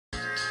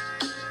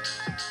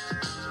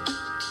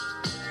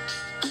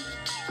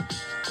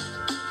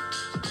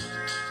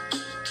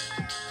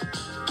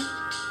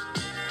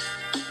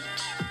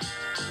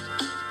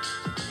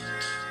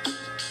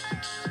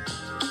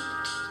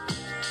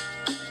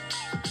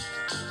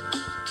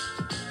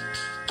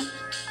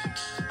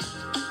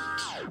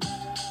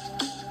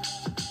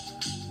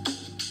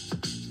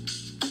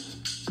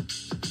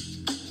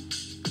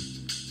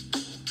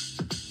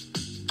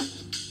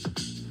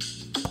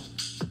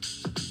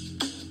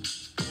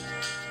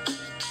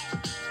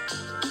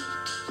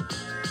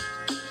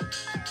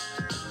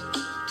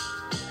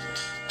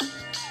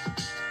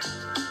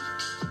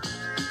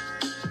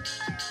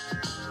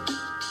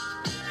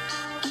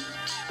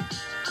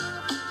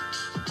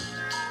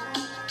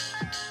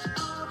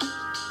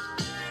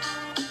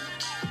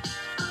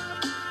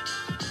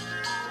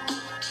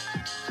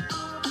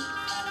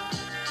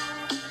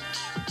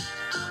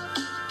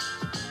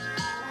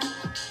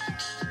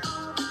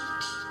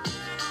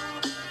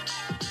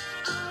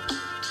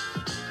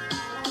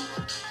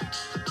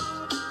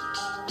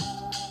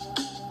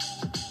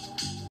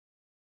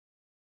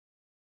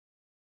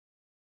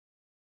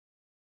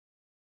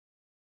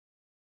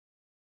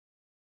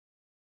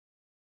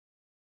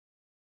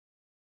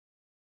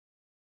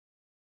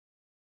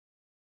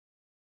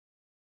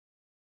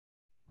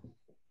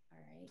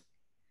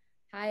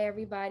Hi,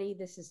 everybody.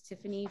 This is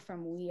Tiffany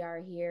from We Are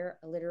Here,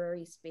 a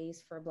literary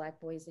space for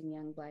Black boys and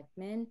young Black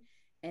men.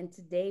 And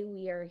today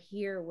we are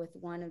here with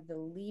one of the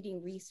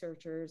leading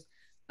researchers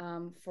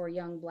for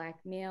young Black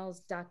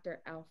males,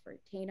 Dr. Alfred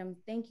Tatum.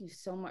 Thank you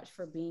so much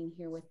for being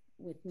here with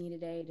me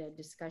today to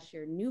discuss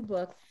your new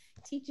book,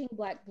 Teaching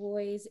Black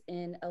Boys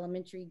in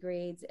Elementary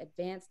Grades,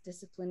 Advanced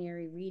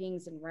Disciplinary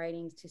Readings and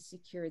Writings to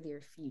Secure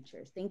Their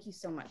Futures. Thank you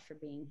so much for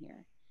being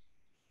here.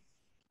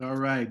 All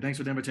right. Thanks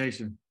for the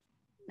invitation.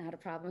 Not a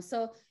problem.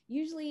 So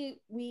usually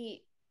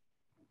we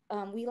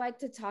like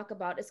to talk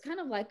about, it's kind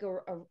of like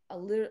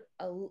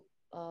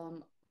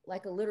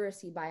like a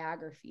literacy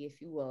biography,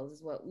 if you will,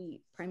 is what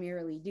we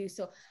primarily do.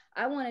 So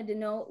I wanted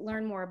to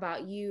learn more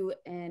about you,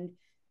 and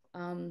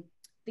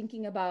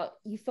thinking about,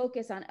 you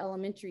focus on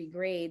elementary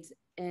grades.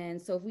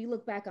 And so if we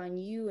look back on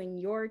you and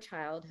your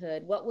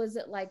childhood, what was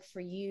it like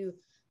for you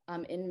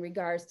in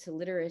regards to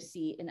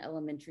literacy in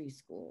elementary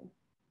school?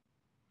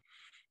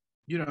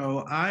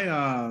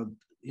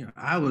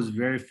 I was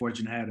very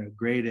fortunate, had a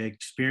great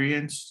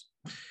experience,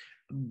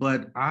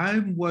 but I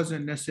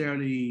wasn't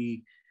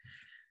necessarily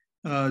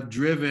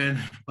driven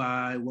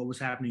by what was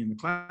happening in the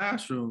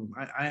classroom.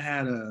 I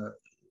had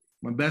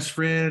my best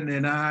friend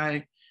and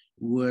I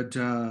would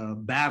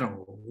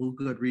battle who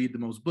could read the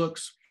most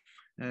books.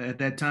 At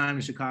that time,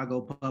 the Chicago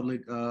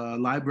Public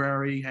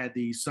Library had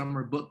these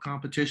summer book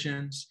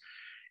competitions,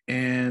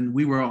 and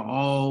we were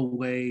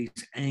always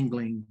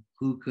angling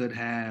who could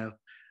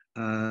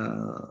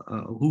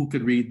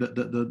read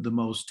the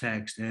most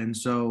text. And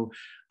so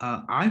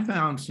I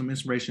found some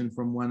inspiration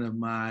from one of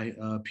my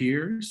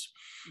peers.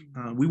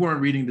 We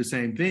weren't reading the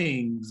same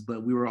things,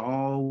 but we were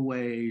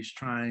always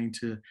trying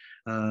to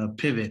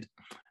pivot.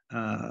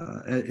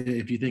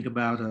 If you think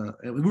about,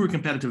 we were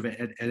competitive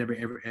at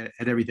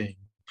everything.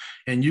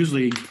 And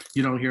usually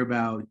you don't hear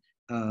about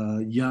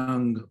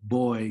young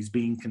boys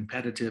being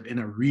competitive in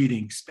a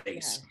reading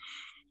space. Yeah.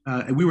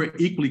 And we were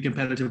equally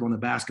competitive on the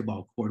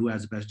basketball court, who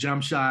has the best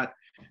jump shot.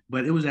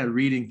 But it was that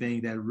reading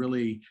thing that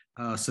really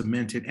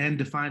cemented and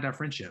defined our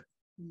friendship.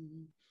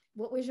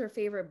 What was your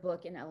favorite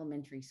book in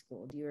elementary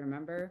school? Do you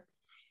remember?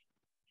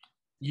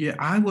 Yeah,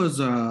 I was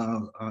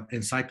a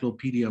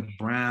Encyclopedia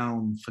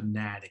Brown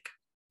fanatic.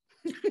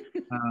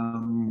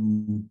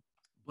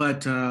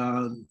 But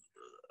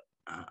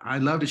I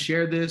love to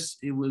share this.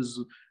 It was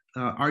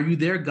Are You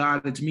There,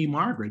 God? It's Me,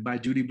 Margaret by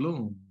Judy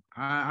Blume.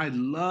 I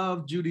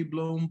love Judy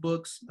Blume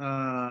books.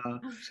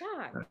 I'm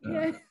shocked.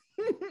 Yeah.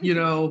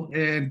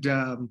 And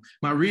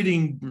my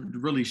reading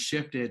really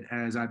shifted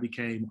as I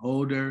became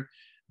older.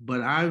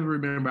 But I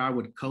remember I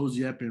would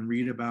cozy up and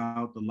read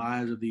about the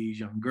lives of these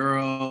young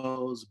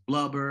girls,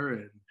 blubber,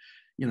 and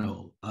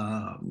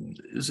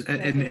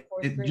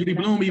and Judy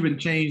Blume even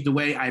changed the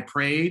way I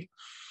prayed.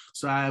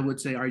 So I would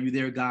say, "Are you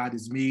there, God?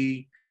 Is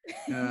me."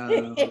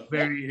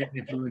 Very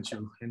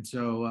influential. And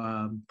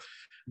so,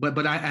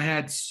 but I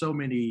had so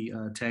many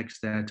texts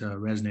that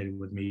resonated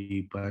with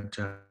me. But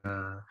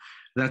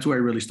that's where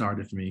it really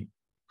started for me.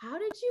 How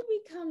did you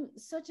become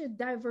such a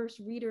diverse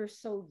reader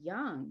so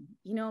young?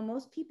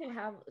 Most people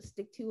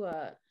stick to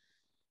a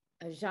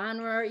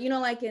genre,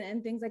 like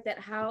and things like that.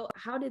 How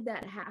did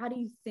that? How do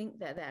you think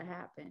that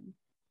happened?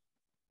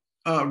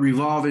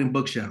 Revolving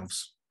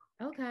bookshelves.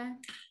 Okay.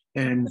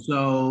 And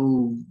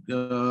so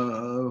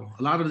a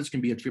lot of this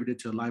can be attributed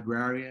to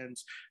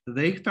librarians.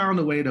 They found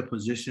a way to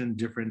position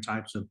different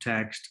types of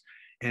text.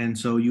 And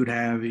so you'd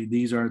have,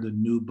 these are the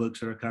new books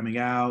that are coming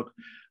out,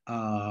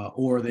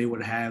 or they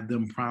would have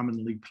them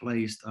prominently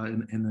placed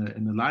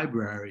in the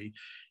library.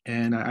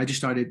 And I just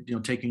started,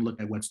 taking a look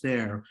at what's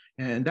there.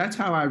 And that's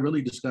how I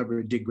really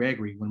discovered Dick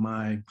Gregory, when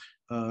my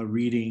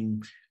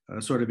reading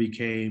sort of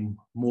became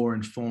more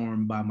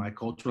informed by my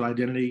cultural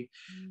identity.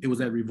 It was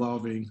that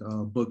revolving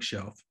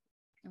bookshelf.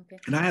 Okay.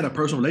 And I had a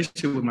personal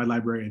relationship with my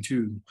librarian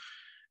too.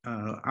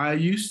 I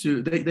used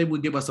to, they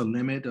would give us a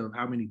limit of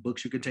how many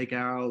books you could take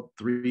out,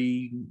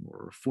 3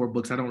 or 4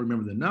 books, I don't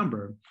remember the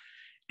number.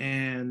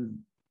 And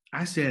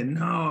I said,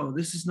 no,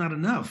 this is not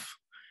enough.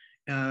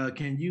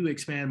 Can you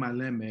expand my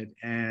limit?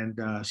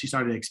 And she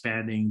started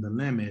expanding the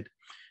limit.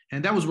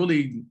 And that was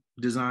really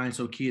designed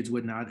so kids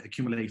would not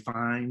accumulate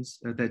fines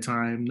at that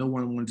time. No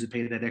one wanted to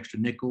pay that extra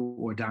nickel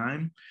or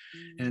dime.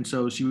 And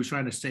so she was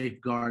trying to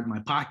safeguard my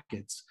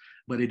pockets,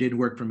 but it didn't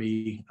work for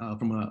me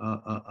from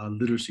a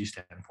literacy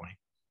standpoint.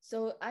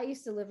 So I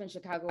used to live in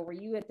Chicago. Were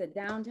you at the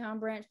downtown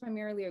branch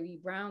primarily, or were you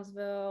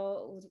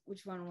Brownsville?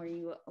 Which one were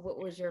you?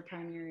 What was your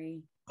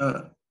primary?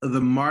 The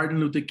Martin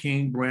Luther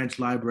King Branch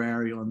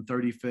Library on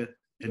 35th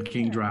and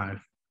King Drive.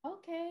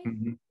 Okay,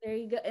 there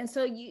you go. And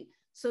so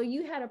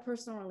you had a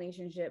personal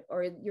relationship,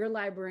 or your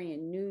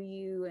librarian knew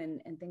you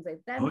and things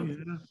like that. Oh, yeah.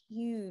 A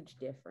huge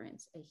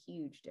difference. A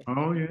huge difference.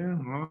 Oh yeah.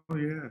 Oh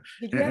yeah.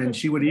 Did you have and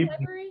she would even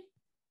library?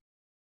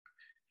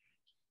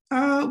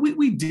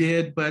 We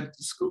did, but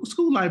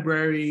school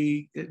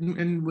library,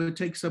 and we'd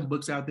take some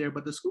books out there,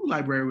 but the school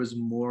library was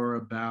more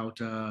about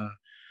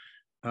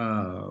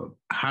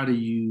how do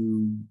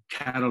you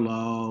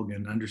catalog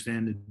and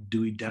understand the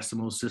Dewey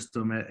Decimal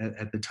System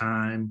at the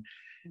time.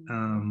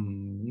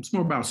 It's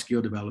more about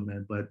skill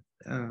development, but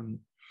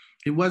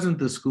it wasn't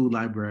the school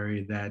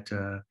library that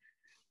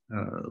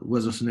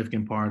was a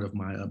significant part of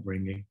my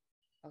upbringing.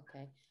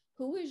 Okay.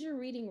 Who is your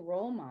reading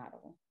role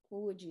model?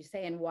 Who would you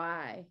say and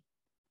why?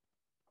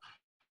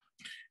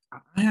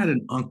 I had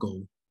an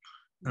uncle.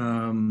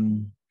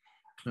 Um,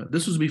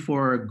 this was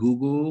before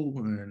Google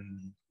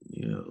and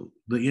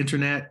the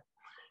internet.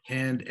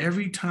 And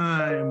every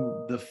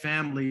time the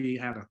family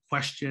had a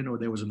question or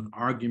there was an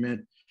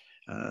argument,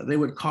 they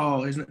would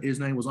call. His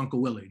name was Uncle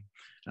Willie.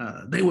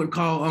 They would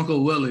call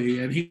Uncle Willie,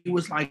 and he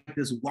was like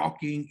this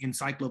walking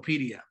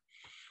encyclopedia.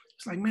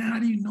 It's like, man, how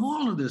do you know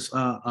all of this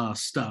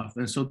stuff?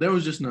 And so there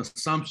was just an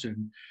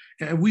assumption,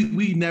 and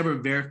we never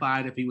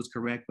verified if he was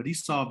correct, but he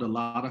solved a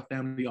lot of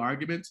family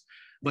arguments.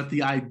 But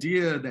the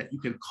idea that you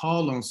could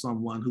call on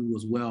someone who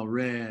was well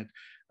read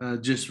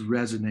just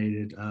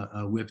resonated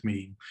with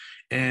me,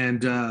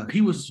 and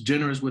he was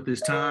generous with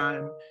his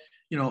time.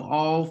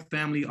 All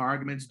family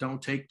arguments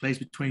don't take place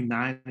between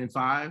 9 and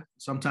 5.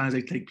 Sometimes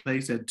they take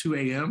place at 2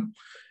 a.m.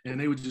 And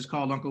they would just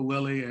call Uncle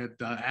Willie and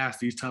ask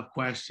these tough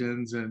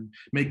questions and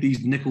make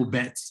these nickel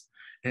bets.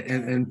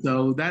 And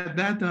so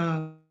that's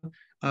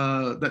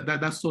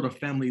sort of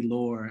family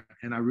lore,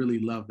 and I really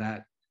love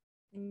that.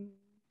 You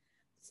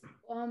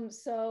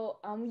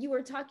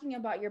were talking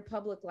about your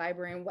public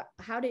library, and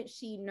how did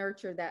she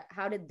nurture that?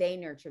 How did they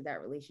nurture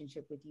that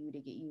relationship with you to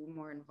get you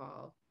more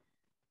involved?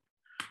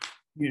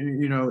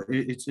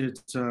 It's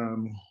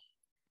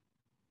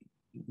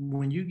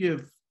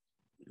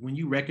when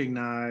you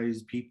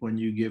recognize people and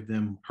you give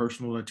them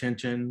personal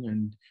attention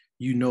and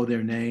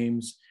their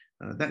names,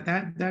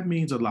 that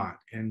means a lot.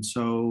 And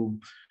so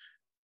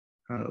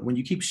when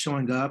you keep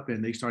showing up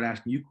and they start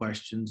asking you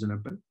questions and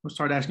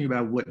start asking you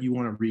about what you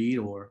want to read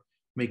or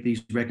make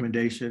these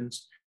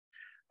recommendations,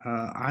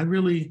 I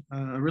really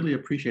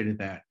appreciated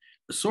that.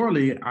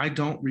 Sorely, I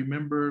don't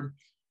remember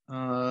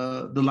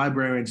the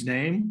librarian's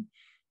name,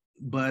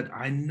 but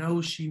I know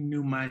she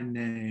knew my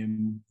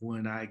name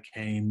when I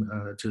came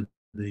to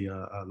the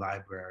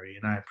library,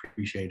 and I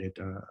appreciated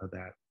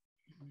that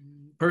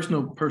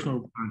personal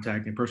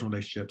contact and personal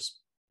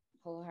relationships.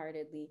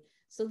 Wholeheartedly.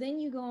 So then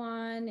you go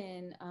on,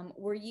 and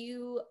were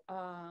you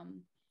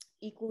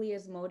equally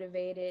as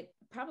motivated,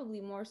 probably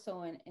more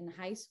so in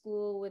high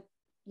school with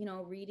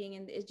reading?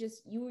 And it's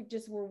just you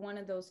just were one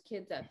of those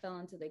kids that fell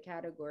into the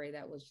category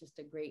that was just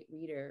a great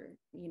reader,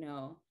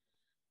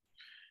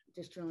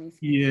 just drilling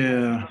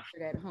Yeah.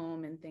 at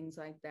home and things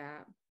like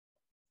that.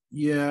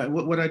 Yeah,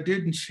 what I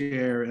didn't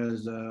share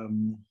is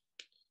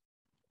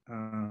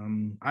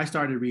I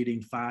started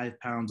reading 5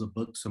 pounds of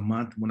books a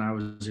month when I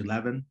was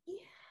 11.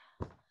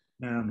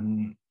 Yeah.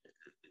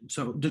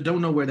 So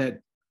don't know where that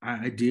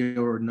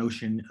idea or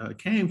notion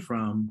came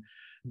from,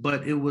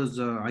 but it was,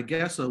 I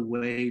guess, a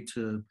way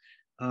to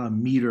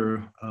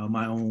meter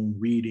my own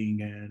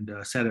reading and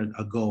set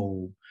a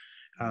goal.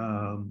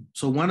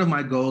 So one of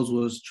my goals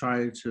was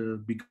try to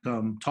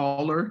become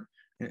taller.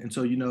 And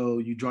so,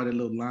 you draw that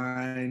little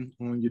line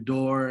on your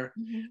door,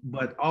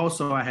 but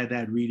also I had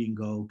that reading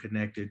goal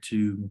connected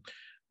to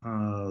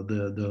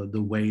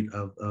the weight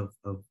of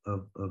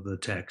the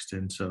text.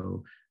 And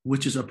so,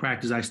 which is a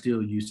practice I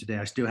still use today.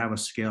 I still have a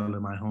scale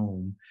in my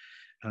home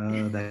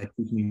that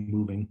keeps me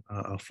moving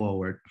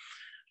forward.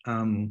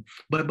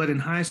 But in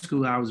high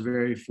school, I was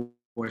very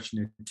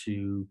fortunate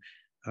to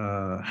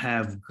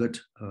have good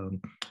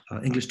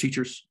English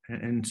teachers.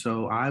 And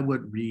so I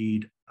would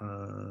read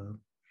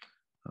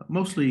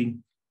mostly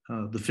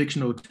the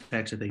fictional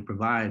text that they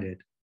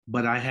provided,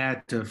 but I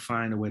had to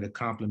find a way to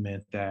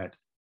complement that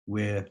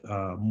with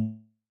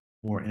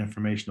more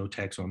informational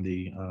text on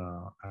the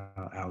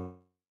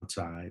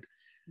outside.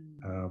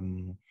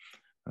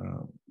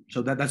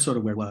 So that's sort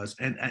of where it was.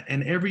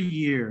 And every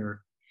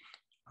year,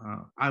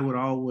 I would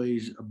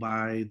always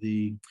buy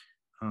the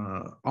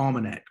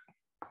almanac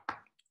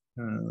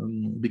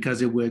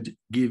because it would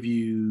give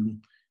you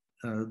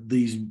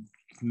these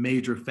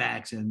major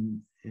facts,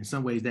 and in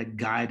some ways that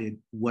guided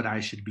what I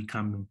should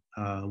become,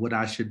 what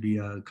I should be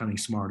becoming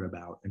smarter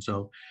about. And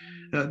so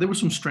there were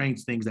some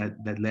strange things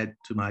that led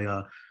to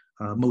my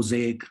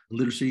mosaic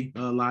literacy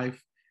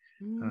life.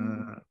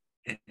 And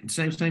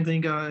same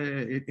thing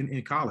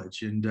in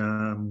college. And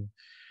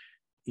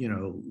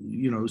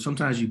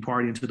sometimes you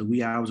party into the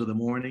wee hours of the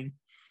morning.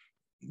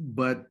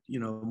 But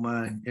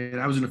and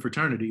I was in a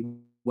fraternity.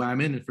 Well,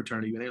 I'm in a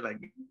fraternity, and they're like,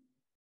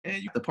 "Hey,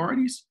 you at the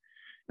parties?"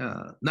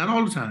 Not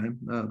all the time,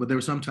 but there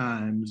were some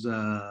times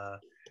that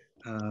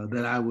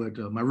I would,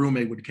 my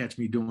roommate would catch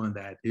me doing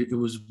that. It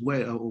was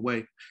way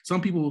away.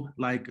 Some people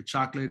like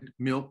chocolate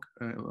milk,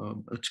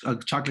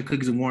 chocolate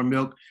cookies and warm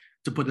milk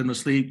to put them to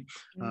sleep.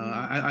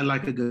 I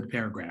like a good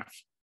paragraph.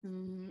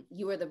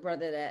 You were the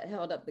brother that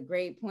held up the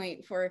grade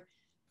point for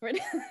the,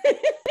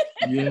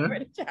 yeah.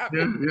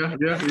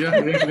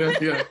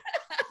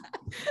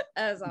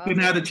 That's awesome.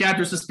 Couldn't have the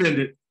chapter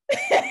suspended.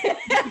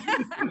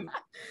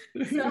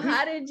 So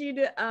how did you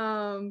do?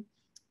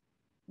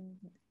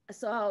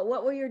 So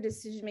what were your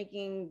decision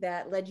making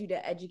that led you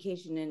to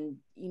education and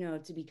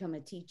to become a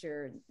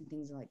teacher and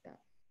things like that?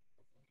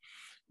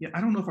 Yeah, I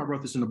don't know if I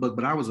wrote this in the book,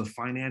 but I was a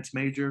finance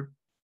major.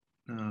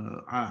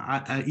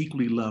 I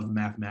equally love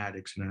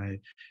mathematics, and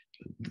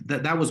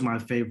that was my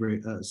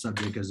favorite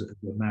subject, as a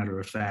matter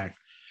of fact.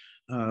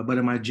 But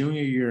in my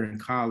junior year in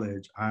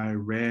college, I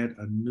read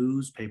a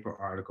newspaper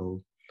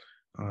article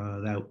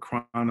that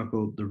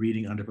chronicled the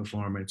reading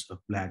underperformance of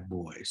Black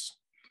boys.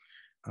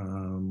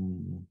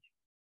 Um,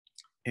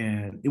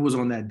 and it was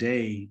on that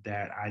day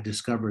that I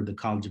discovered the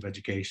College of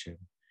Education.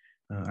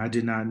 I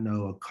did not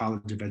know a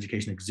College of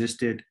Education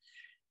existed.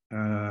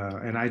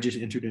 And I just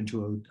entered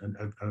into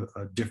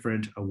a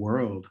different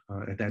world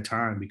at that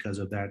time because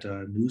of that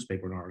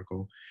newspaper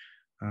article.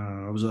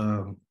 I was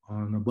on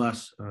a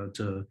bus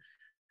to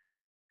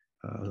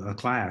a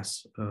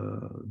class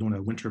during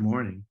a winter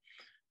morning,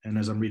 and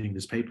as I'm reading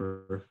this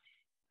paper,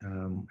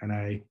 and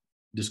I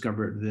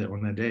discovered that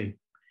on that day,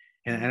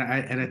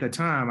 and at the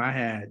time I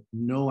had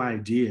no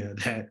idea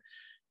that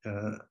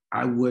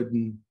I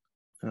wouldn't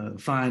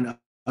find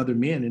other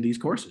men in these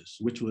courses,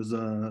 which was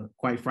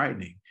quite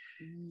frightening.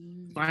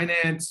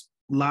 Finance,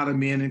 a lot of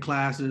men in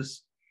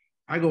classes.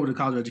 I go to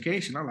college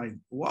education. I'm like,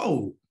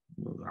 whoa,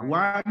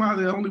 why am I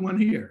the only one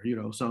here?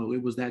 So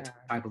it was that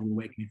type of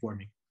awakening for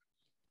me.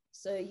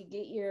 So you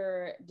get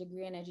your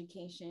degree in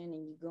education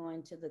and you go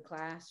into the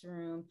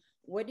classroom.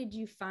 What did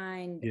you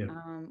find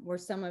were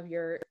some of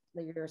your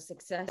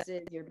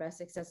successes, your best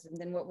successes? And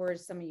then what were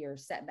some of your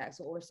setbacks?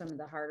 What were some of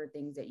the harder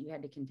things that you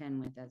had to contend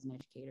with as an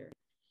educator?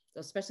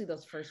 So especially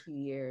those first few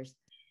years.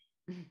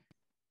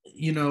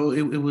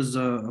 It was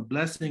a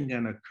blessing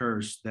and a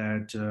curse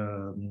that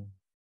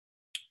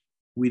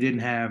we didn't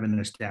have an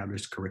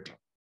established curriculum.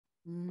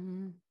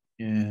 Mm-hmm.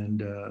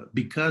 And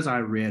because I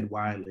read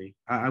widely,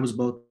 I was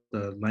both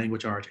the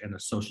language arts and a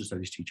social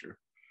studies teacher.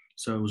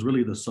 So it was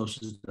really the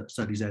social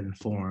studies that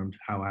informed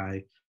how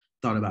I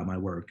thought about my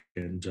work.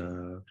 And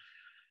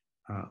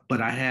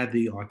but I had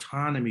the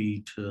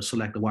autonomy to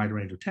select a wide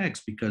range of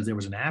texts because there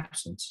was an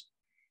absence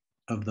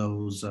of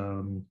those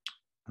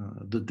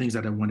the things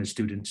that I wanted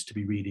students to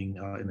be reading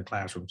in the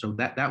classroom. So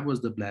that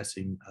was the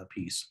blessing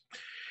piece.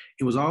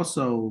 It was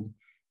also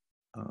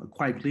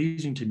quite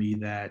pleasing to me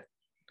that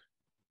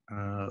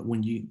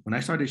when I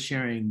started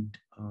sharing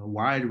a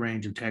wide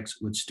range of texts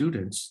with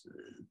students,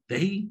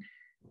 they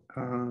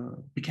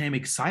became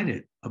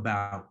excited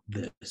about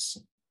this.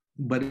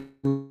 But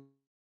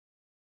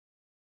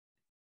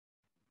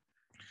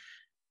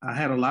I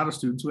had a lot of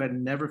students who had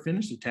never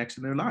finished a text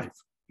in their life.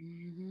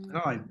 Mm-hmm. And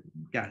I'm like,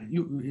 yeah,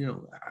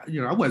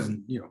 I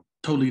wasn't,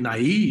 totally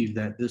naive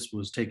that this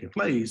was taking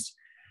place,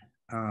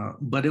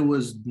 but it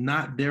was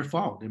not their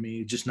fault. I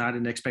mean, just not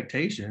an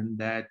expectation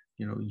that,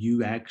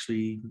 you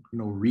actually,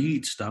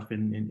 read stuff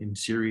in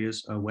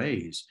serious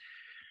ways.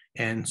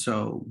 And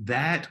so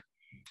that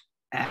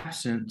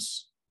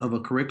absence of a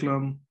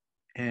curriculum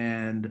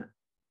and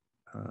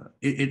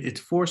it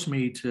forced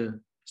me to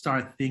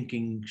start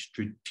thinking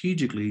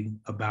strategically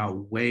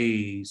about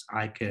ways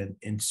I can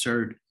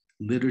insert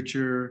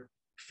literature,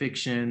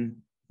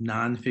 fiction,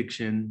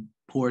 nonfiction,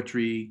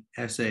 poetry,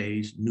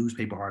 essays,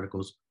 newspaper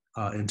articles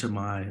into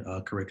my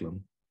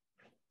curriculum.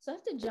 So I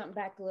have to jump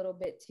back a little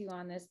bit too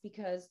on this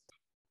because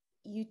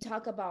you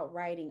talk about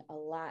writing a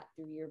lot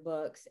through your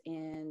books,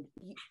 and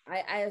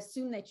I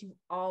assume that you've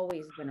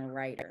always been a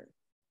writer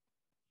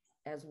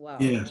as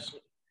well. Yes.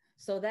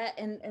 So that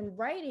and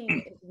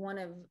writing is one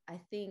of,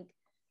 I think,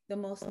 the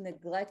most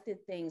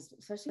neglected things,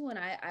 especially when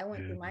I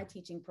went through my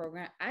teaching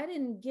program. I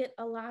didn't get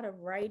a lot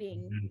of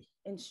writing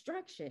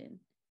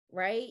instruction,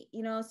 right?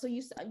 So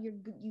you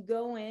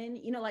go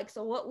in,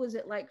 so what was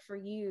it like for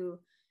you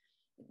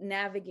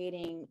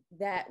navigating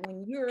that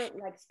when you're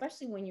like,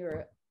 especially when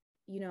you're,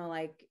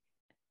 like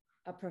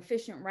a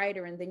proficient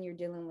writer and then you're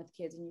dealing with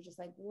kids and you're just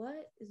like,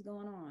 what is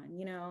going on,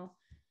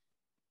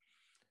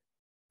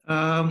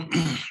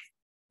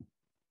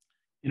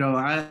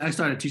 I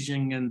started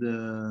teaching in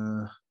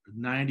the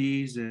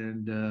 90s,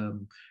 and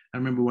I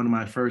remember one of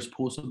my first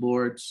poster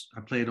boards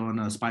I played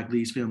on Spike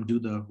Lee's film Do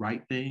the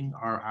Right Thing,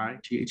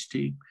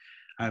 R-I-T-H-T.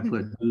 I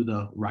put Do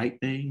the Right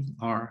Thing,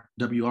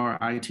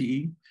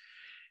 R-W-R-I-T-E.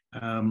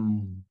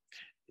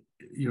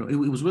 It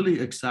was really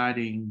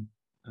exciting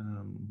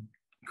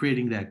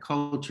creating that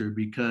culture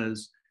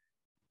because,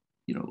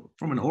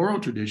 from an oral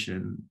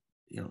tradition,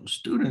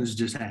 students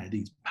just had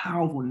these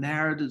powerful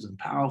narratives and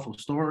powerful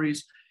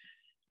stories.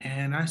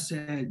 And I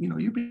said,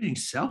 you're being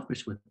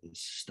selfish with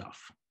this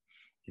stuff.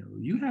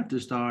 You have to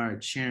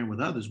start sharing with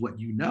others what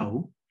you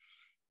know,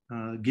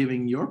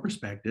 giving your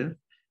perspective,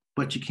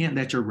 but you can't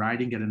let your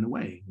writing get in the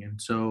way.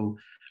 And so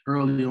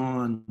early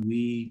on,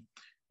 we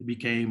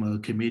became a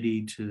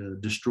committee to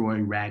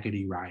destroy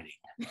raggedy writing.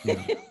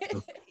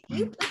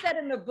 You put that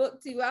in the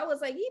book too. I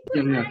was like, he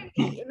put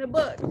raggedy in the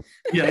book.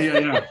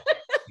 Yeah.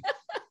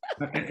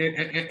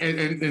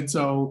 And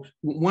so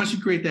once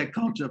you create that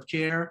culture of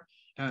care,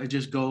 it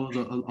just goes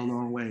a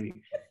long way.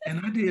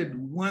 And I did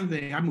one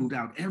thing. I moved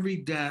out every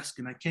desk,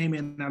 and I came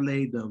in and I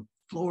laid the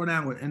floor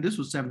down. And this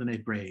was 7th and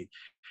 8th grade.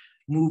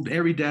 Moved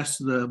every desk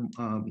to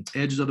the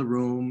edges of the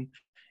room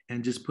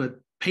and just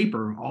put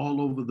paper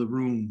all over the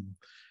room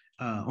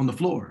on the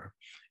floor.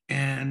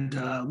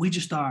 And we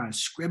just started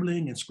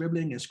scribbling and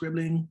scribbling and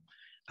scribbling.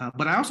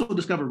 But I also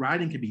discovered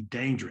writing can be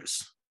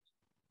dangerous.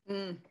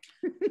 Mm.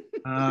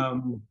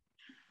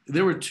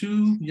 There were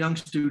two young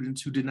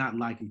students who did not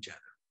like each other.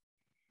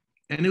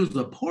 And it was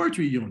a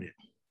poetry unit.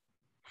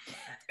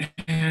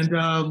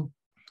 And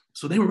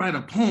so they would write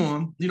a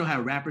poem. You know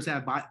how rappers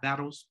have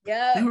battles?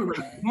 Yeah. They would write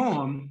a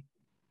poem.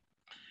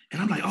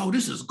 And I'm like, oh,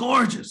 this is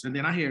gorgeous. And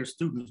then I hear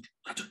students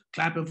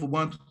clapping for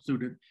one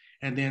student.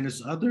 And then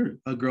this other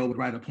girl would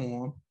write a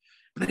poem.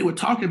 But they were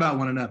talking about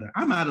one another.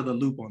 I'm out of the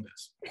loop on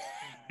this.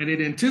 And it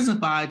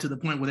intensified to the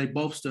point where they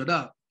both stood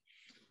up.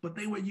 But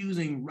they were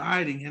using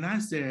writing. And I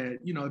said,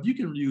 you know, if you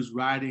can use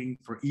writing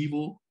for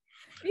evil,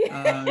 you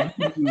can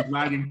use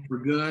writing for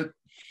good.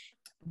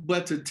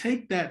 But to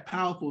take that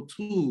powerful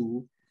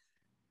tool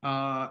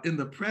in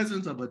the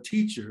presence of a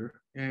teacher,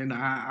 and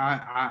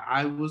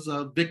I was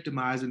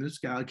victimized in this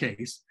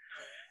case,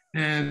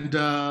 and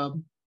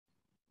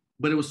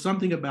but it was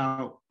something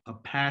about a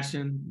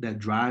passion that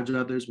drives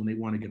others when they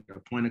want to get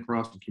their point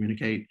across and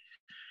communicate,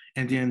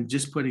 and then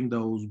just putting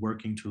those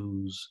working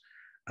tools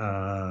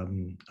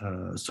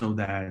so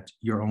that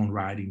your own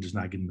writing does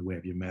not get in the way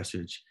of your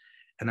message,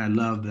 and I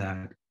love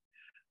that.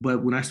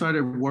 But when I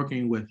started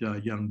working with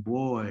young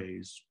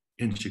boys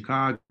in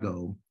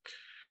Chicago,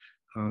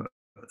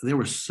 there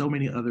were so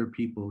many other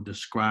people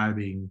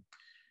describing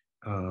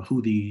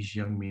who these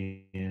young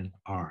men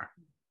are.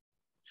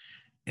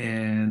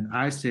 And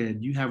I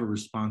said, you have a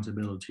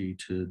responsibility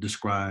to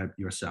describe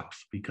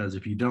yourself, because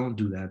if you don't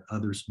do that,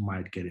 others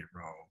might get it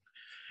wrong.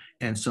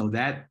 And so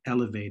that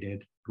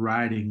elevated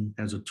writing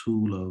as a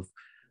tool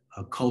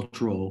of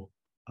cultural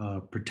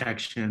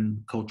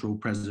protection, cultural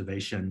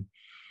preservation,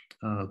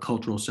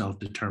 cultural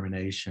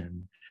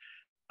self-determination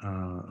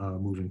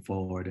moving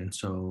forward. And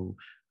so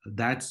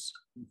that's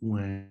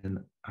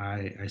when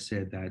I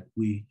said that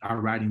our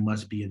writing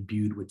must be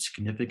imbued with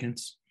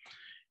significance,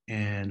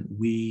 and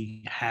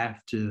we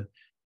have to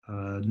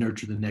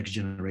nurture the next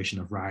generation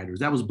of writers.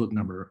 That was book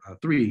number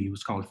 3. It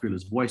was called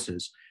Fearless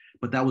Voices,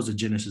 but that was the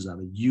genesis of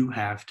it. You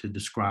have to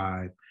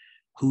describe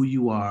who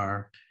you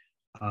are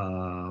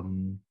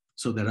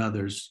so that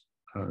others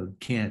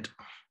can't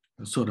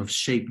sort of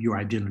shape your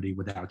identity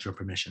without your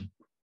permission.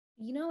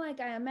 You know, like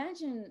I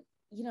imagine,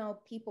 you know,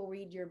 people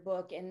read your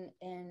book and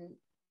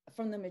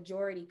from the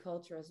majority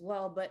culture as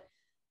well, but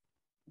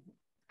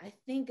I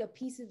think a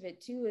piece of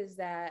it too is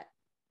that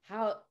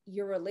how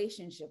your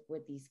relationship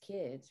with these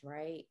kids,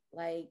 right?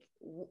 Like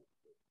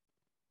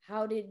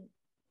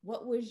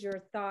what was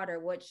your thought, or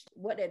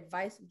what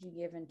advice would you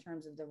give in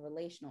terms of the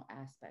relational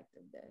aspect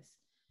of this?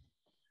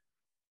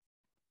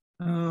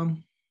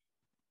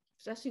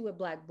 Especially with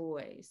Black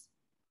boys.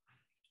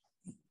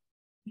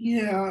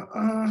 Yeah,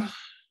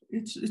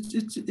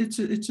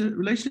 it's a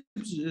relationship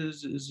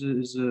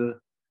is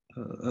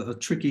a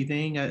tricky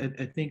thing.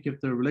 I think if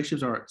the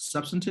relationships are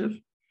substantive,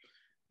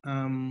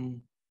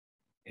 and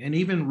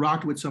even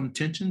rocked with some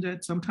tension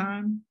at some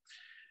time,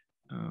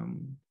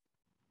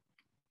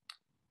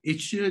 it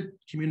should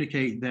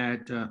communicate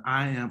that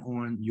I am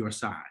on your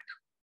side.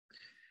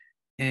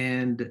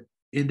 And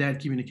in that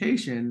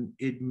communication,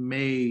 it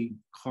may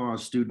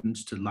cause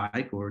students to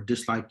like or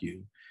dislike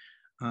you.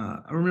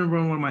 I remember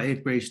one of my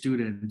 8th grade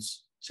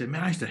students said,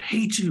 man, I used to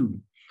hate you.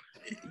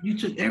 You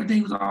took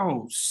everything was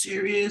all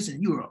serious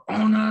and you were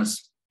on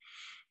us.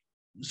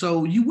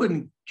 So you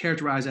wouldn't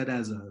characterize that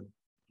as a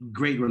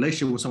great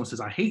relationship when someone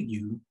says, I hate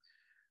you.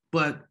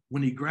 But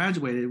when he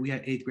graduated, we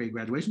had 8th grade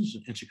graduation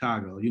in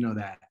Chicago, you know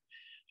that.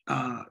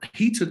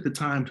 He took the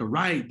time to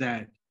write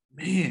that,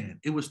 man,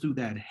 it was through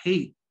that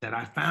hate that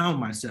I found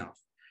myself.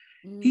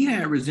 He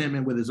had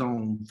resentment with his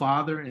own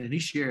father, and he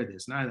shared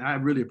this. And I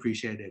really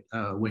appreciated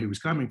where he was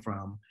coming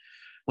from.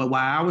 But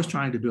while I was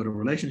trying to build a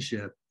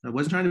relationship, I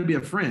wasn't trying to be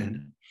a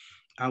friend.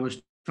 I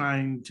was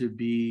trying to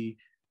be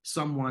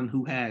someone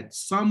who had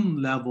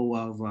some level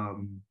of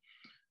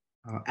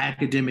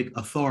academic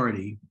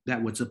authority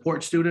that would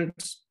support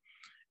students,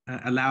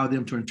 allow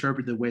them to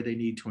interpret the way they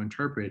need to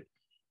interpret.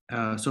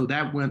 So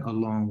that went a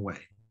long way.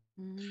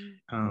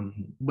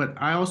 But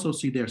I also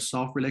see their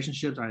soft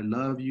relationships. I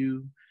love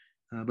you,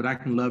 but I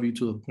can love you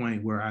to a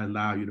point where I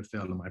allow you to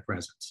fail in my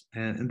presence.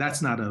 And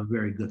that's not a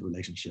very good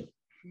relationship.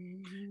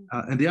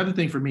 And the other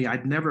thing for me,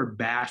 I'd never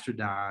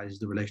bastardized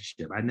the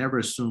relationship. I never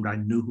assumed I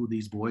knew who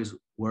these boys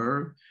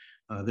were,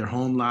 their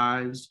home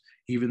lives,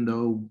 even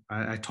though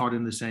I taught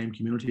in the same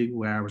community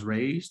where I was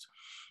raised.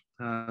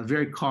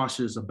 Very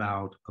cautious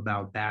about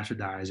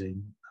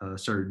bastardizing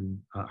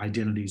certain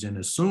identities and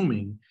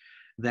assuming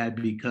that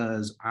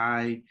because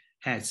I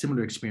had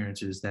similar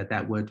experiences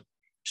that would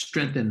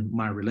strengthen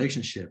my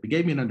relationship. It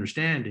gave me an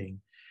understanding,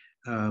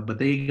 but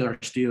they are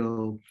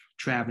still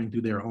traveling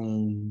through their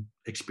own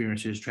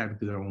experiences, traveling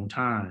through their own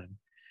time.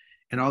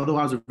 And although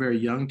I was a very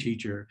young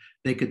teacher,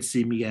 they could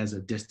see me as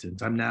a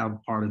distance. I'm now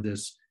part of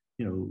this,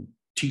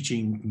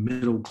 teaching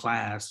middle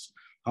class,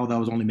 although I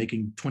was only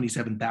making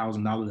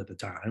 $27,000 at the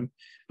time,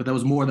 but that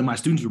was more than my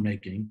students were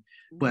making.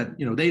 But,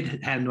 they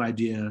had no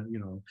idea,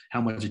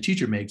 how much a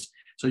teacher makes.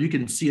 So you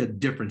can see a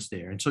difference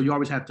there. And so you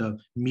always have to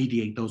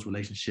mediate those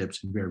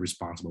relationships in very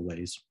responsible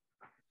ways.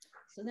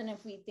 So then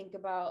if we think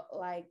about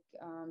like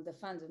the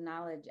funds of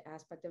knowledge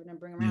aspect of it and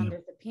bring around,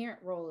 there's the parent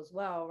role as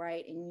well,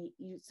 right? And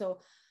so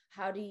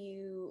how do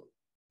you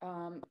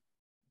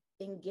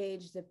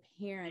engage the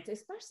parents,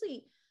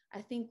 especially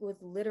I think with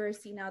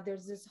literacy now,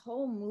 there's this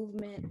whole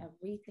movement of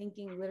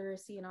rethinking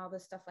literacy and all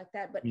this stuff like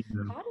that. But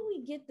how do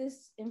we get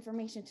this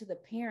information to the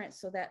parents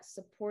so that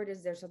support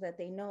is there, so that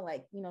they know,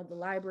 like, you know, the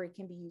library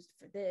can be used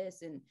for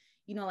this, and,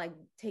 you know, like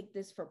take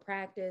this for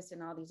practice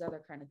and all these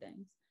other kind of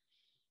things?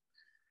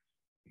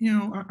 You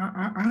know,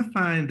 I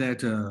find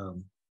that,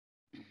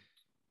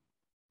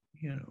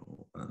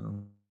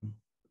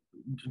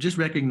 just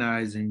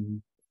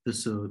recognizing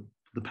this, the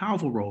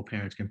powerful role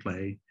parents can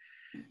play.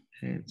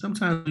 And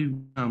sometimes we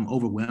become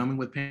overwhelming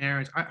with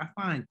parents. I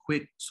find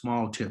quick,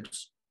 small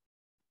tips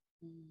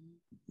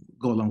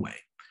go a long way.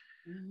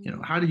 You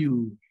know, how do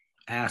you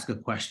ask a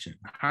question?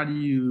 How do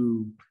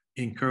you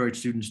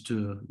encourage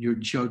your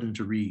children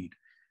to read?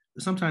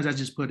 Sometimes that's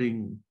just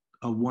putting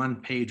a one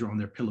pager on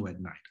their pillow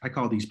at night. I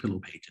call these pillow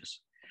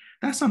pages.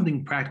 That's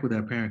something practical that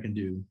a parent can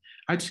do.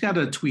 I just got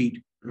a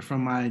tweet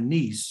from my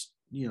niece,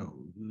 you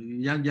know,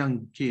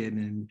 young kid,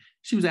 and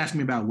she was asking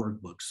me about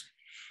workbooks.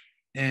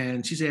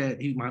 And she said,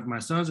 my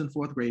son's in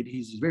fourth grade.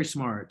 He's very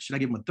smart. Should I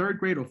give him a third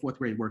grade or fourth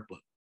grade workbook?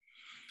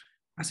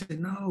 I said,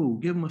 no,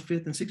 give him a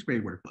fifth and sixth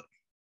grade workbook.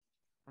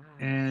 Wow.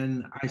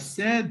 And I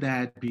said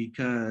that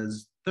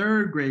because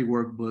third grade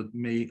workbook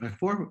may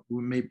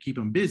keep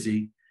him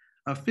busy.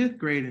 A fifth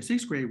grade and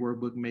sixth grade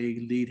workbook may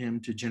lead him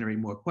to generate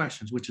more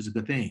questions, which is a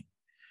good thing.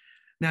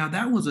 Now,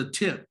 that was a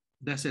tip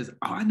that says,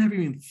 oh, I never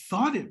even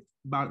thought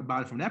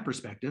about it from that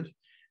perspective,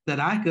 that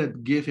I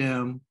could give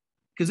him,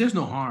 because there's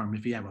no harm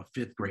if you have a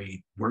fifth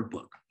grade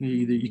workbook.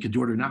 Either you can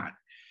do it or not.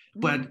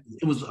 But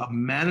it was a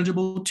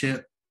manageable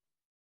tip.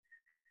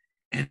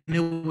 And it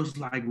was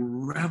like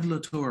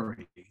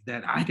revelatory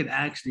that I could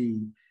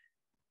actually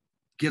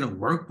get a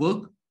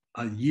workbook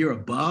a year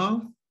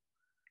above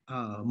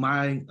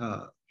I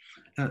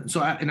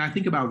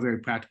think about very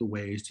practical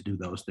ways to do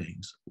those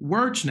things.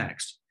 Word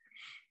snacks.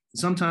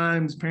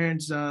 Sometimes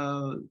parents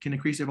can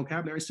increase their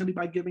vocabulary simply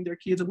by giving their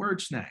kids a word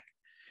snack.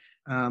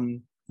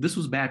 This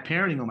was bad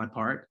parenting on my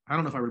part. I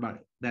don't know if I read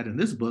about that in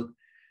this book,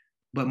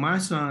 but my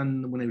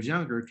son, when he was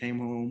younger, came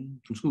home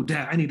from school.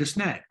 Dad, I need a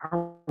snack. I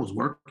was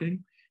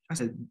working. I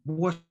said,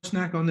 what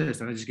snack on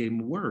this? And I just gave him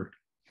a word.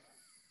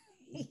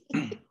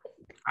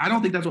 I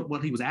don't think that's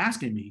what he was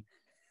asking me.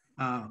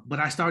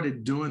 But I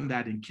started doing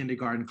that in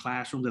kindergarten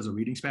classrooms as a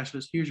reading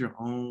specialist. Here's your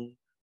own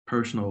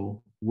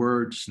personal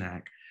word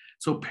snack.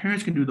 So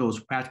parents can do those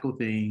practical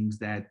things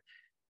that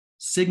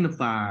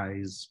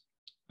signifies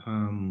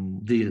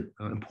the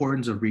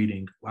importance of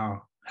reading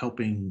while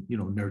helping,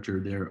 nurture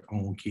their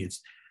own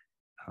kids'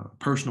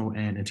 personal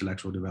and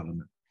intellectual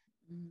development.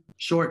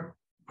 Short,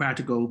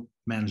 practical,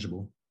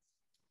 manageable.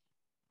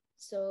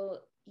 So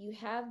you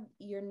have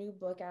your new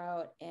book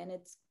out, and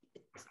it's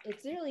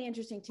really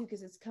interesting too,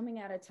 because it's coming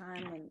at a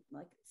time when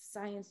like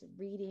science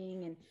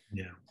reading and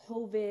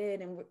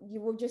COVID, and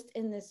you were just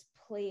in this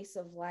place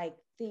of like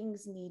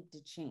things need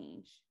to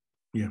change.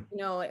 We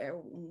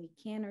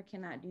can or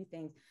cannot do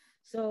things.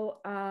 So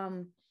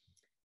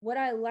what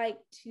I like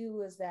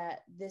too is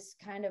that this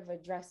kind of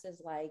addresses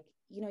like,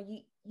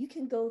 you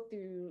can go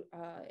through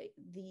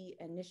the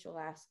initial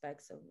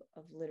aspects of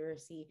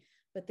literacy,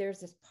 but there's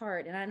this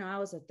part, and I know I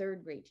was a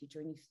third grade teacher,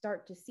 and you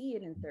start to see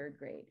it in third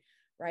grade,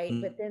 right?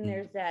 But then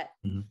there's that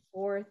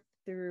fourth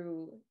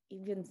through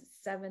even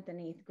seventh and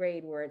eighth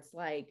grade where it's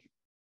like,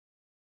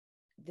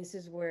 this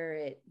is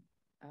where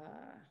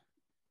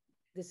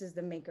this is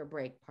the make or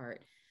break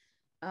part.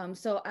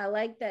 So I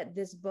like that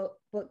this book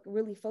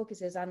really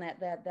focuses on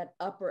that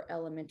upper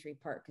elementary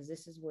part, because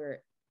this is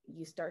where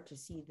you start to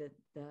see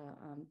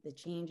the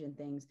change in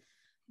things.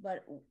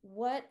 But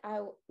what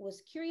I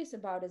was curious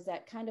about is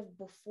that kind of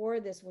before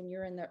this, when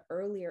you're in the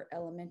earlier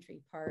elementary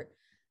part,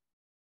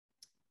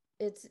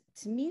 it's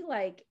to me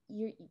like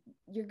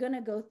you're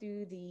gonna go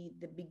through the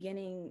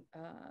beginning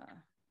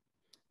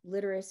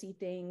literacy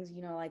things,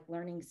 like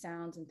learning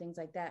sounds and things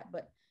like that.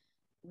 But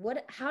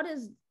how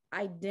does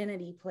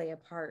identity play a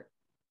part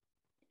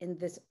in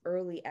this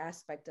early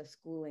aspect of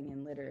schooling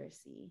and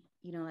literacy?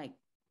 Like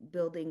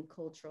building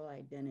cultural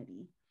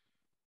identity.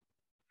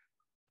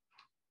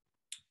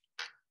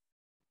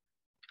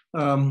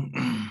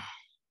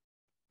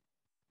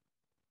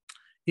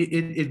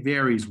 It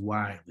varies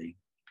widely.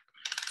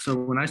 So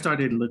when I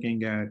started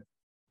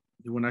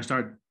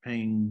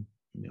paying,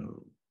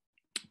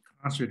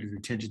 concentrated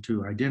attention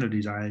to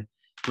identities, I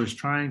was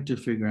trying to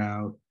figure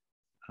out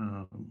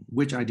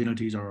which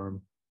identities are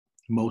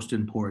most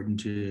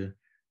important to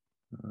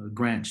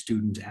grant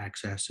students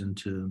access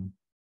into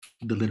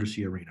the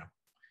literacy arena.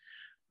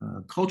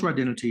 Cultural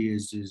identity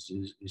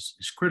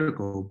is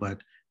critical,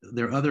 but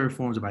there are other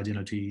forms of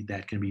identity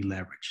that can be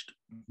leveraged.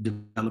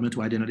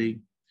 Developmental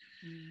identity,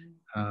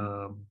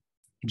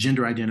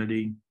 gender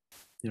identity.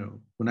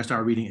 When I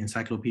started reading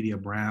Encyclopedia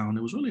Brown,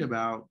 it was really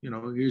about,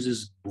 here's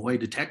this boy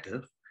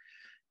detective,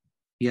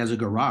 he has a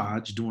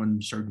garage doing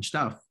certain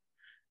stuff.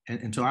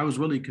 And so I was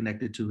really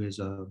connected to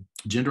his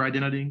gender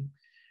identity.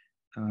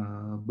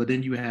 But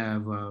then you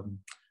have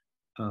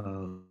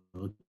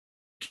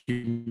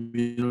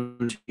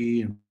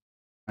community and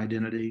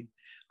identity.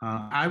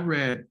 I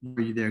read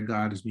Are You There,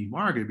 God Is Me,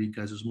 Margaret,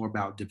 because it's more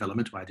about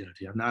developmental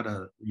identity. I wasn't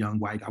a young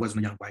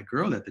white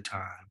girl at the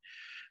time,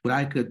 but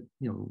I could,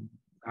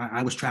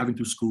 I was traveling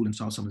through school and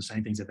saw some of the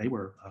same things that they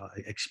were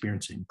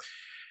experiencing.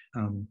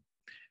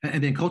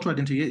 And then cultural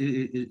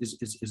identity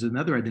is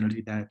another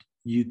identity that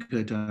you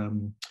could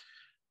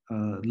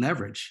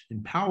leverage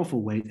in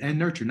powerful ways and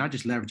nurture, not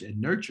just leverage and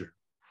nurture.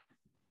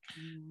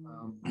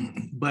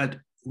 But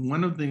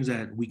one of the things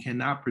that we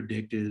cannot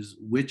predict is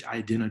which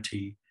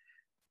identity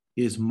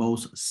is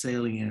most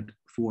salient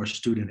for a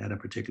student at a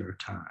particular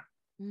time.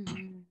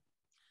 Mm-hmm.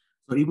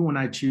 So even when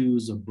I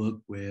choose a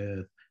book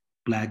with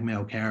Black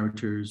male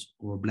characters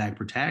or Black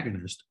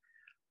protagonists,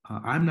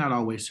 I'm not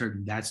always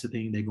certain that's the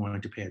thing they're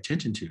going to pay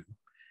attention to.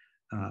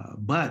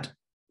 But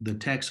the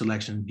text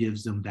selection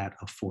gives them that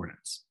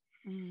affordance.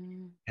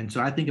 Mm-hmm. And so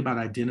I think about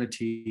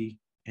identity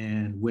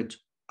and which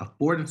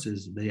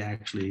affordances they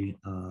actually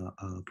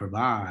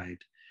provide.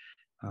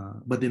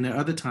 But then there are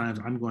other times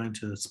I'm going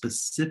to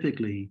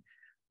specifically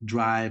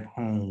drive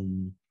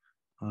home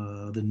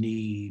the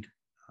need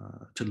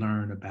to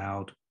learn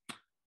about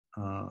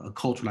a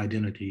cultural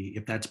identity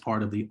if that's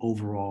part of the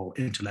overall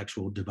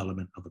intellectual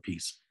development of a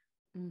piece.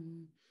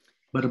 Mm-hmm.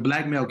 But a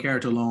Black male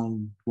character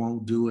alone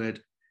won't do it.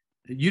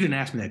 You didn't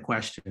ask me that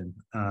question.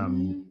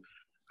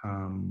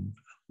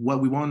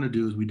 What we want to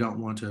do is we don't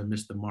want to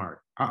miss the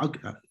mark.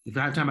 If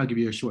I have time, I'll give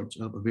you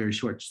a very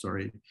short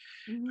story.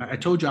 Mm-hmm. I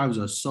told you I was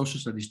a social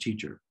studies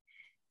teacher.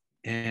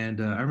 And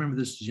I remember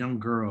this young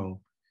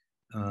girl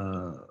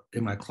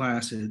in my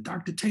class said,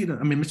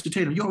 Mr.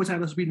 Tatum, you always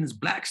have us reading this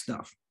Black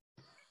stuff.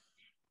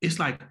 It's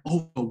like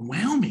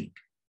overwhelming.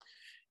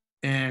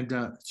 And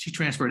she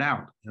transferred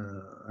out.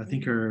 I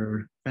think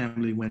her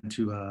family went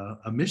to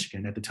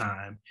Michigan at the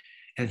time.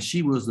 And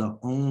she was the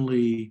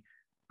only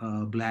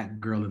Black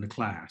girl in the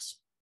class.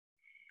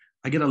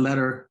 I get a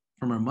letter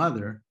from her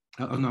mother,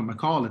 my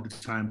call at the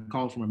time,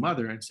 called from her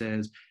mother and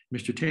says,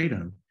 Mr.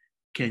 Tatum,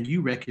 can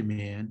you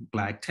recommend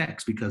Black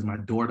text? Because my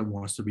daughter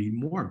wants to read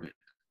more of it.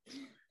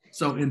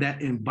 So in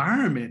that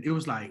environment, it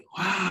was like,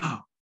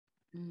 wow.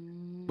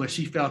 But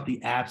she felt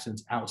the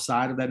absence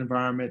outside of that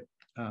environment.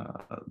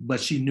 But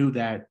she knew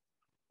that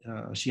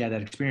she had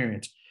that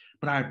experience.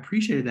 But I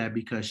appreciated that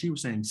because she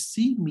was saying,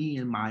 see me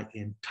in my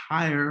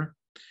entire,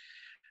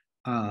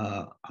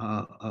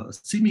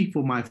 see me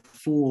for my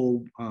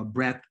full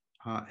breadth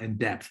and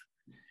depth.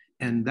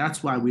 And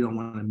that's why we don't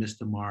want to miss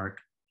the mark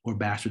or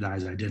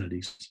bastardize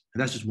identities.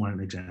 And that's just one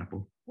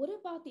example. What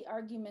about the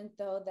argument,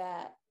 though,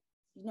 that,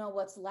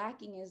 what's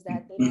lacking is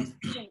that they don't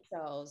see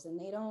themselves and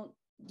they don't,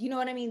 you know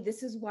what I mean?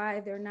 This is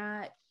why they're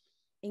not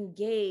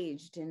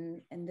engaged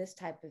in this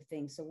type of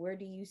thing. So where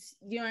do you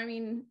know what I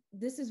mean?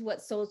 This is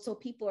what, so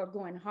people are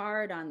going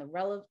hard on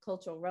the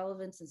cultural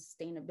relevance and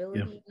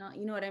sustainability. Yeah.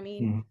 You know what I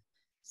mean? Mm-hmm.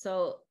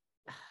 So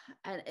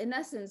in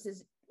essence,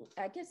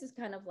 I guess it's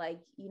kind of like,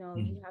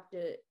 you have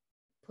to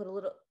put a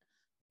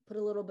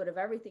little bit of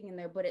everything in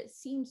there, but it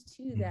seems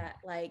too that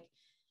like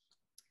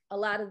a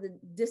lot of the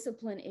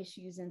discipline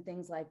issues and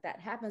things like that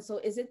happen. So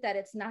is it that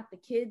it's not the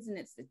kids and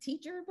it's the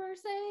teacher per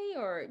se,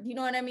 or you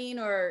know what I mean?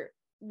 Or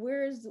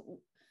where's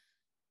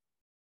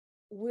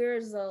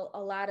a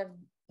lot of,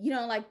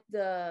 like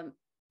the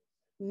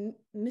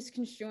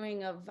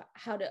misconstruing of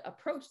how to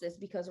approach this?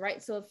 Because,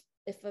 right. So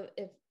if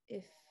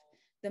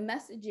the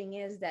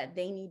messaging is that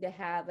they need to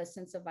have a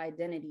sense of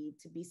identity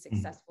to be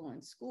successful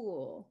in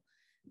school,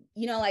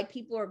 like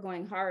people are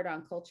going hard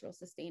on cultural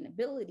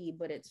sustainability,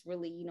 but it's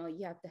really,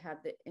 you have to have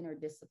the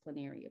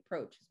interdisciplinary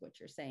approach is what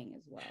you're saying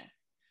as well.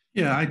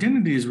 Yeah,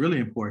 identity is really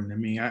important. I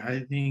mean,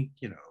 I think,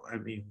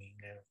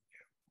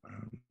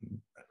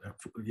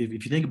 if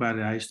you think about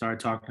it, I started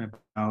talking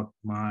about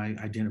my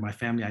identity, my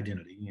family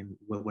identity, and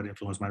what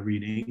influenced my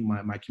reading,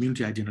 my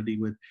community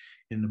identity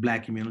in the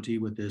Black community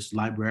with this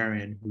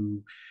librarian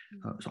who,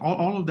 so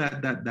all of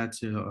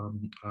that's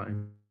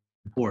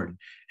important.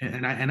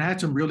 And I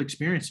had some real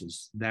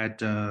experiences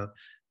that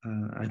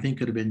I think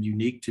could have been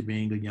unique to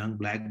being a young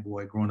Black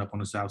boy growing up on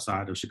the South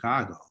Side of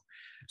Chicago.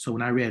 So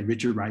when I read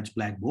Richard Wright's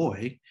Black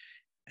Boy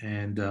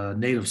and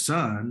Native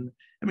Son,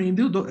 I mean,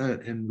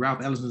 and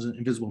Ralph Ellison's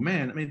Invisible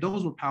Man, I mean,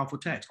 those were powerful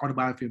texts.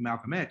 Autobiography of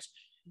Malcolm X.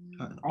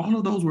 All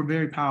of those were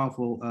very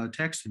powerful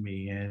texts to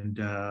me. And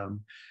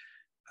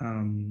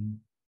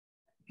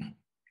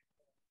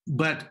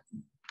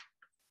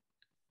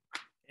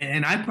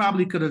I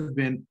probably could have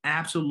been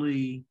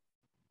absolutely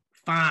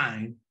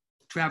fine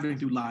traveling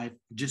through life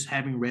just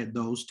having read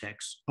those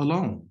texts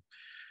alone.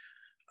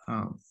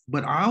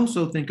 But I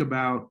also think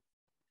about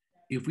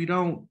if we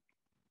don't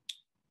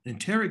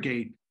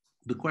interrogate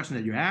the question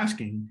that you're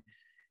asking,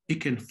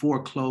 it can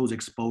foreclose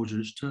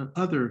exposures to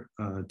other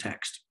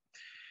texts.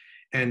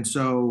 And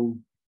so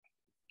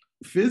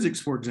physics,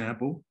 for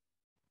example,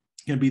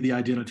 can be the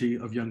identity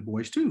of young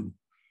boys too,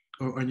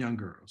 or young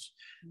girls.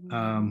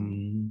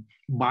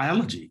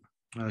 Biology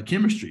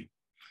chemistry.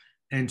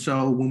 And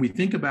so when we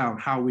think about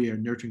how we are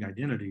nurturing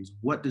identities,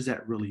 what does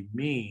that really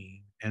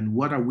mean? And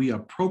what are we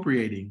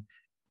appropriating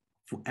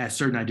as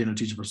certain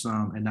identities for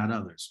some and not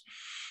others?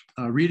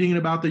 Reading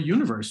about the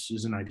universe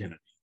is an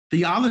identity.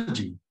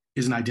 Theology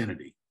is an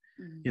identity.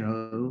 Mm-hmm. You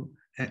know,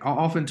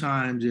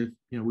 oftentimes if,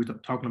 you know, we're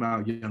talking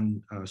about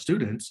young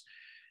students,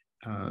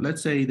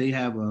 let's say they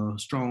have a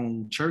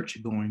strong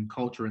church going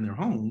culture in their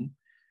home,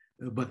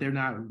 but they're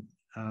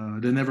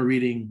never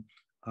reading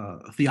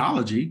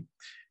theology,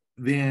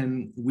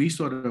 then we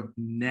sort of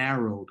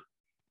narrowed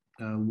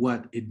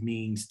what it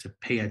means to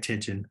pay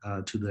attention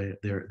to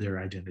their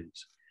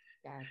identities.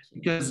 Gotcha.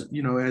 Because,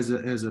 you know, as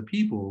a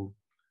people,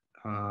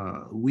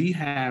 we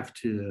have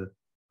to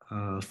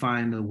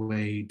find a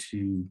way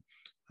to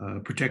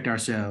protect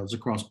ourselves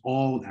across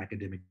all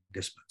academic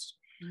disciplines.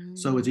 Mm-hmm.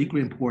 So it's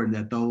equally important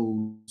that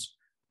those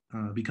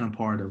become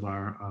part of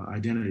our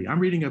identity.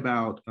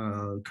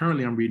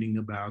 Currently I'm reading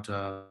about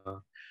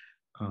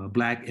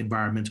Black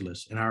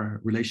environmentalists and our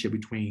relationship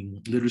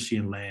between literacy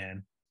and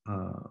land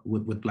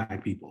with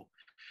Black people.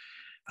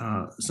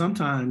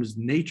 Sometimes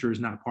nature is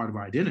not part of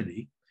our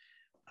identity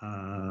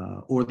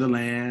or the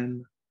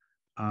land,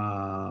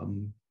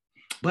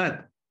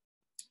 but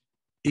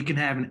it can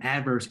have an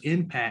adverse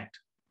impact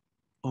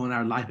on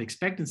our life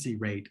expectancy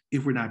rate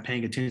if we're not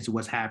paying attention to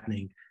what's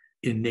happening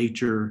in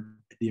nature,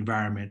 the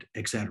environment,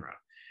 et cetera.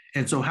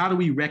 And so how do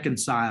we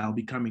reconcile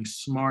becoming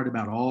smart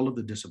about all of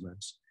the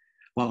disciplines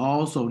while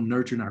also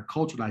nurturing our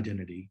cultural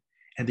identity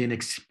and then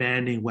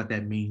expanding what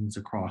that means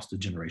across the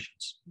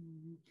generations?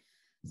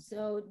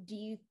 So do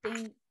you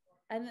think,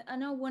 I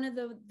know one of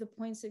the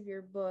points of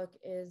your book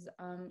is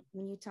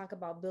when you talk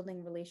about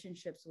building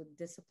relationships with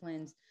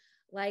disciplines,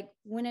 like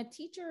when a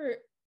teacher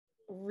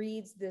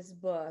reads this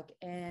book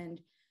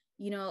and,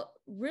 you know,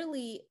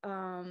 really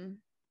when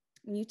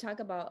you talk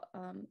about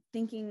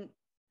thinking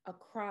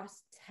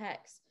across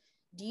text,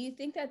 do you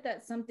think that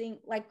that's something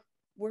like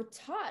we're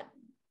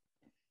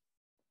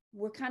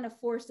kind of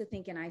forced to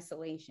think in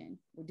isolation?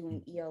 We're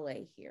doing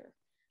ELA here.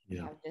 We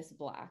have this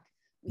block.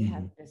 We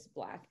have this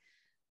block.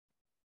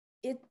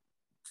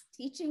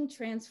 Teaching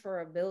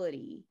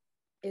transferability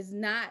is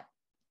not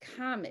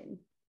common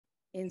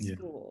in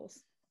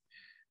schools,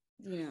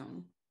 you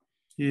know?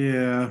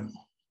 Yeah.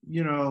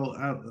 You know,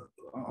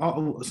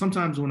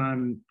 sometimes when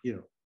I'm, you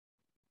know,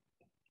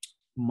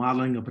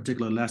 modeling a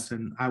particular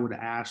lesson, I would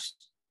ask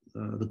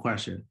the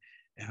question,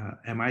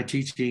 am I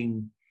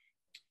teaching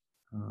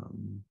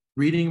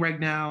reading right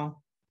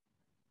now,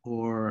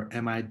 or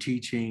am I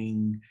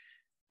teaching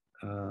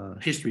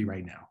history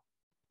right now?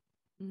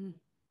 Mm-hmm.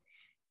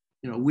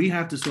 You know, we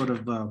have to sort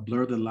of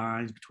blur the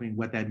lines between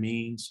what that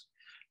means.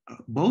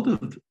 Both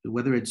of,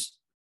 whether it's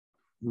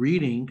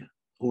reading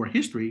or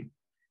history,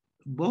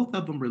 both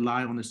of them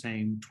rely on the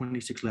same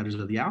 26 letters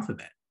of the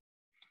alphabet.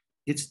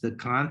 It's the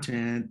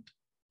content,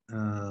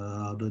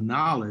 the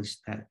knowledge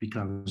that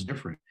becomes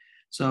different.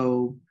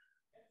 So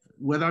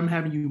whether I'm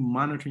having you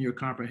monitoring your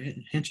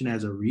comprehension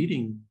as a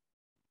reading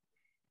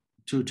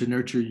to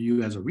nurture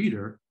you as a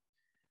reader,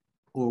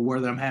 or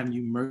whether I'm having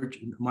you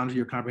monitor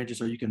your comprehension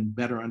so you can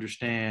better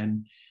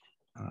understand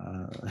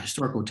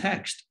historical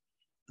text,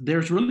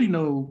 there's really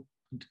no,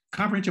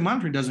 comprehension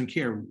monitoring doesn't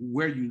care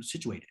where you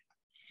situate it.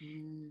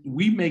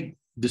 We make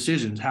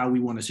decisions how we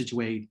want to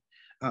situate.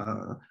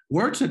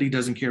 Word study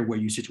doesn't care where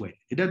you situate it.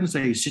 It doesn't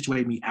say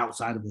situate me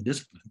outside of the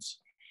disciplines.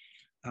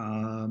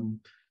 Phonics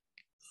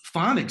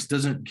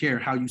doesn't care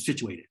how you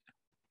situate it.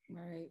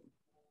 Right.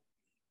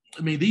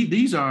 I mean,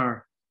 these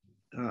are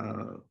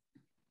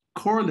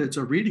correlates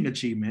of reading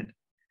achievement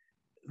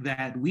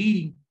that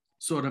we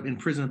sort of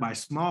imprison by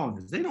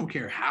smallness. They don't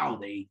care how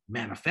they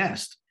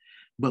manifest,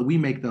 but we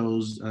make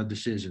those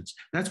decisions.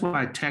 That's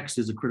why text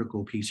is a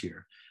critical piece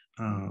here.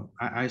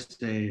 I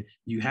say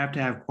you have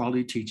to have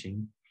quality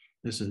teaching.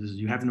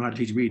 You have to know how to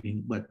teach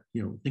reading, but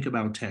you know, think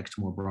about text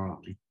more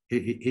broadly.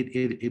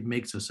 It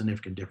makes a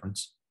significant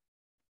difference.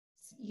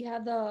 You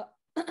have the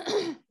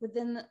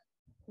within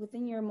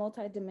your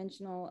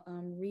multidimensional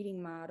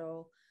reading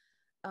model.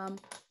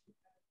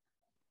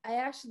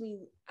 I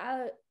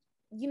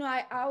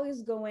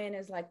always go in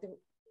as like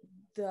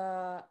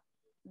the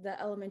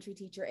elementary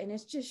teacher, and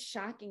it's just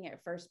shocking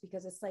at first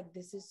because it's like,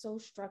 this is so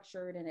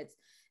structured and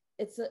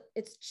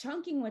it's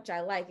chunking, which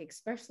I like,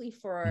 especially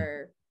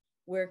for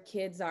where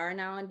kids are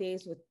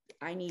nowadays with,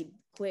 I need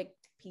quick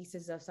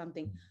pieces of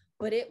something,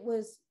 but it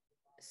was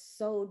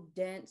so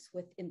dense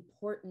with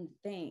important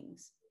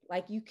things.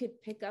 Like you could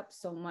pick up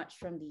so much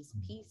from these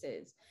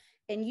pieces.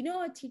 And you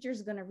know, a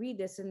teacher's going to read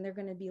this and they're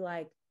going to be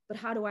like, but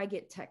how do I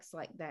get text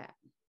like that?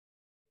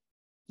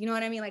 You know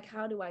what I mean? Like,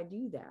 how do I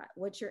do that?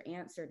 What's your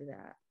answer to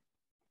that?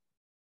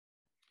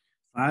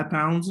 5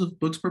 pounds of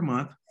books per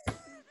month.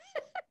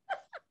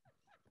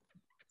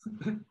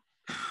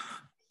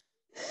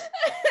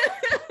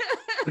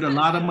 Put a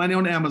lot of money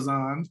on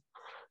Amazon.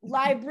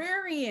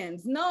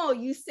 Librarians. No,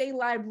 you say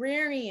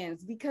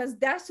librarians, because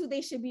that's who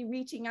they should be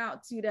reaching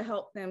out to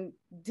help them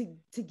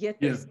to get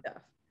this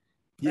stuff.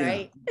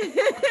 Right?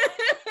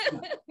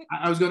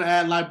 I was going to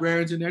add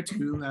librarians in there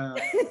too.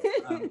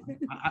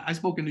 I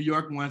spoke in New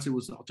York once. It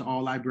was to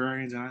all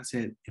librarians, and I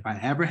said, if I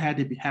ever had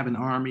to have an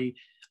army,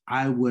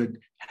 I would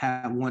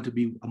want to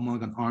be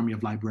among an army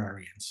of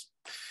librarians.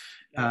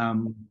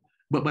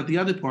 But the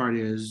other part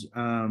is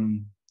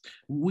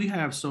we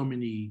have so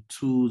many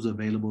tools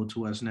available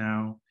to us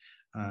now.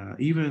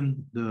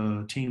 Even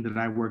the team that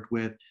I worked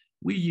with,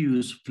 we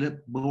use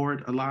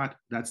Flipboard a lot.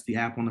 That's the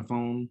app on the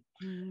phone,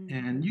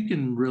 and you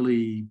can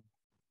really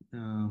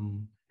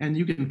and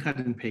you can cut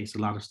and paste a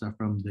lot of stuff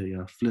from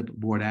the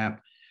Flipboard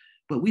app.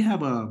 But we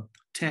have a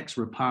text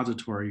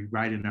repository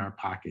right in our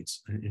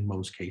pockets in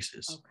most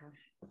cases. Okay.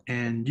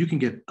 And you can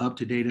get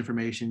up-to-date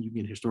information, you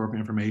can get historical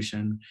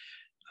information.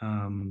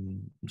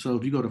 So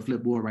if you go to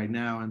Flipboard right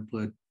now and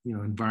put,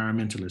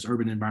 environmentalist,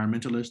 urban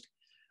environmentalist,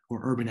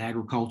 or urban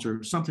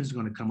agriculture, something's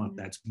going to come up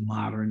that's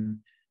modern.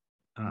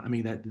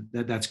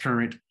 That's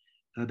current,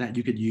 that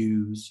you could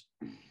use.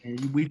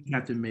 And we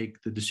have to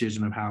make the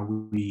decision of how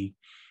we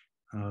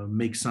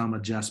make some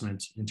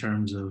adjustments in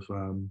terms of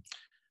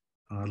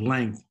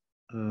length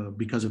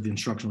because of the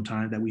instructional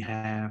time that we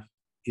have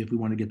if we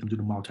want to get them through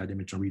the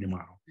multidimensional reading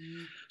model.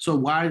 So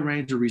wide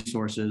range of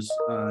resources,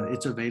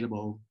 it's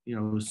available.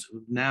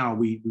 Now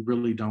we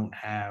really don't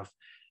have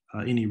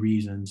any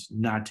reasons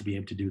not to be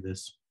able to do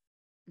this.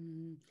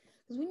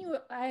 Because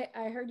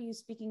I heard you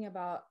speaking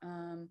about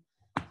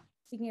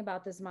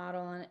this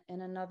model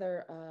in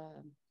another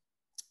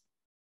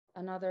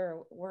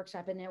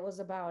workshop, and it was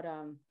about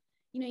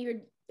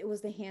it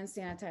was the hand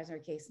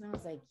sanitizer case, and I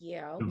was like,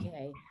 yeah,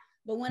 okay.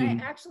 But when I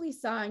actually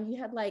saw, and you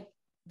had like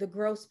the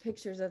gross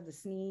pictures of the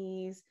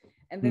sneeze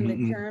and then the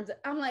germs,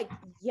 I'm like,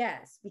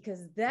 yes,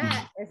 because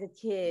that as a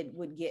kid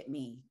would get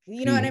me.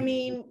 You know what I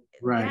mean?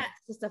 Right.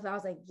 That's the stuff I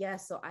was like,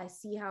 yes. So I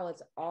see how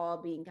it's all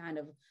being kind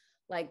of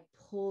like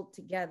pulled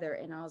together.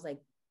 And I was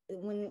like,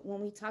 when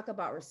we talk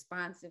about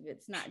responsive,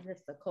 it's not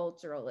just the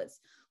cultural, it's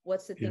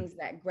what's the things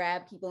that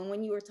grab people. And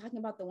when you were talking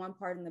about the one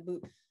part in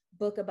the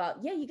book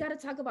about, you got to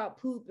talk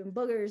about poop and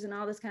boogers and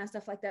all this kind of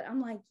stuff like that,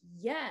 I'm like,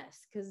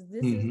 yes, because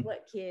this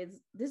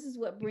is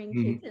what brings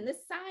kids in.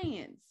 This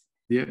science.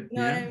 Yeah. You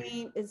know what I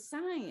mean? It's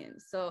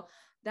science. So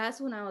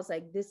that's when I was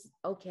like,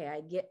 okay,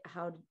 I get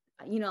how,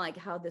 like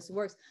how this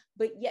works,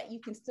 but yet you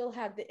can still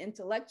have the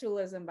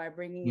intellectualism by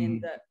bringing in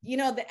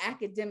the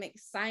academic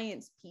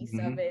science piece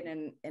of it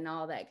and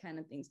all that kind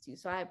of things too.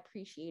 So I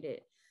appreciate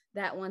it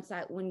that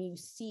when you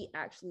see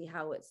actually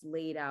how it's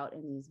laid out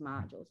in these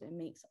modules, it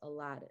makes a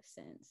lot of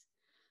sense.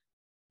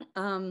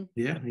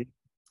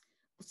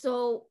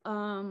 So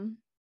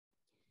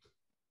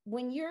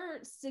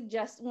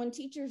when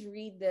teachers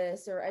read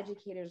this or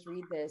educators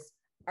read this,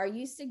 are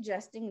you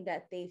suggesting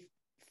that they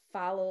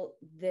follow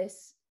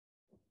this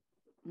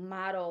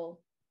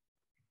model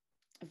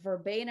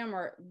verbatim,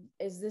 or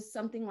is this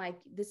something like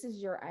this is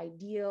your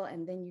ideal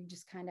and then you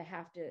just kind of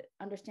have to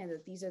understand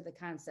that these are the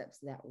concepts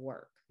that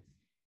work?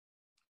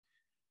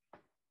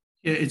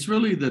 Yeah, it's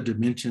really the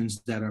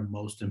dimensions that are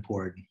most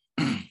important.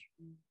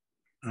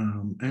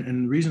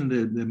 And the reason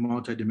that the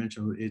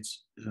multidimensional,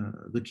 it's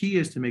the key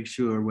is to make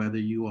sure whether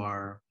you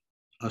are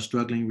a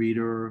struggling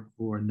reader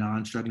or a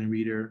non-struggling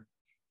reader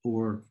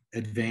or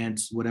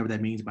advanced, whatever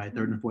that means, by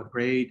third and fourth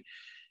grade,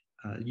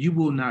 you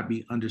will not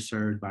be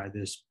underserved by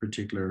this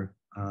particular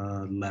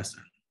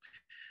lesson.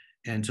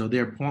 And so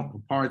there are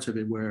parts of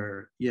it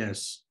where,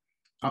 yes,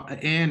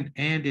 and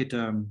it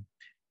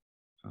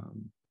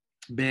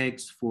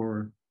begs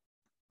for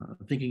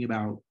thinking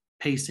about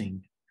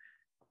pacing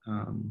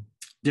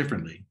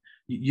differently.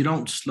 You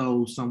don't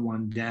slow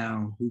someone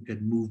down who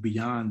could move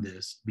beyond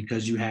this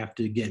because you have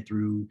to get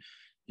through,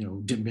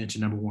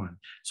 dimension number one.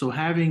 So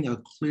having a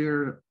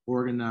clear,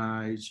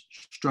 organized,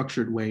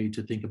 structured way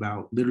to think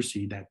about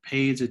literacy that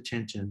pays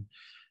attention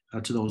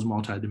to those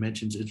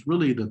multi-dimensions is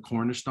really the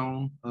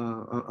cornerstone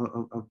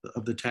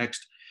of the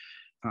text.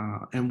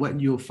 And what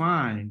you'll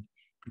find,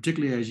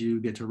 particularly as you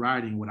get to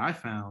writing, what I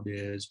found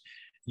is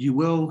you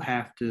will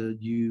have to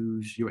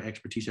use your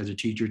expertise as a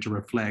teacher to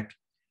reflect,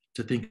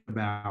 to think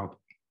about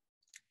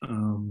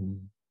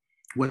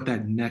what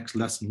that next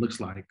lesson looks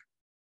like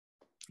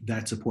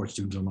that supports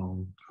students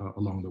along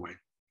the way.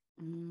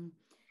 And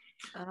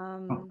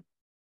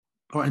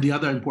the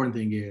other important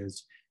thing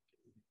is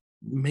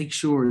make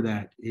sure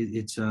that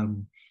it's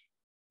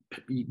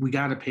we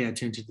got to pay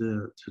attention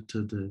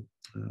to the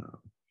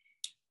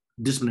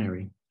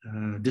disciplinary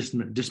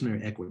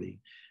equity.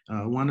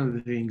 One of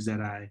the things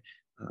that I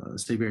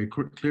say very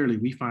clearly,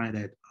 we find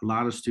that a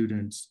lot of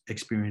students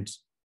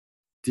experience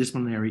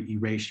disciplinary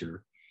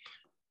erasure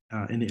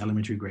in the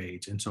elementary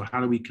grades. And so how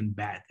do we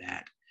combat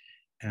that?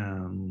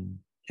 And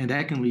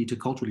that can lead to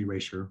cultural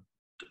erasure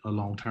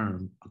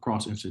long-term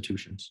across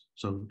institutions.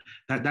 So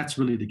that's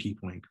really the key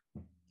point.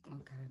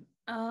 Okay.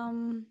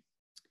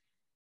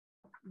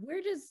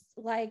 Where does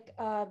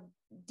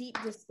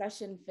deep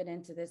discussion fit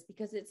into this?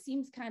 Because it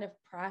seems kind of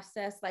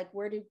processed, like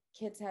where do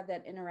kids have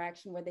that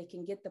interaction where they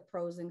can get the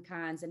pros and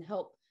cons and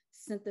help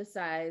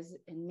synthesize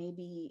and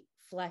maybe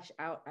flesh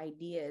out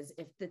ideas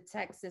if the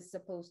text is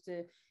supposed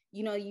to,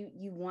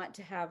 you want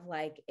to have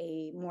like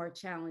a more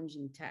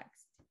challenging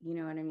text, you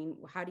know what I mean?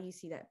 How do you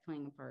see that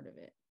playing a part of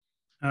it?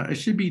 It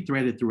should be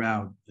threaded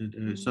throughout.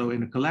 Mm-hmm. So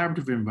in a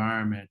collaborative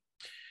environment,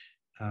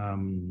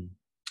 um,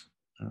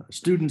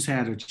 students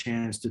had a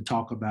chance to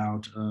talk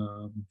about,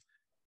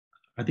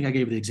 I think I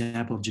gave the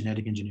example of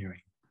genetic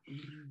engineering.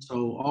 Mm-hmm.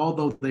 So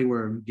although they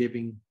were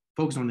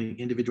focus on the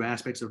individual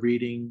aspects of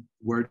reading,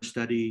 word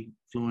study,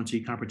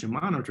 fluency, comprehension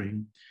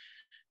monitoring,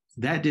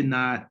 that did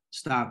not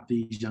stop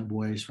these young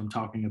boys from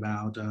talking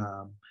about,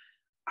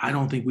 I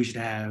don't think we should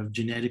have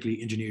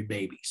genetically engineered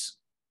babies.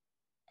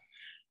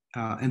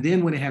 And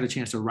then when they had a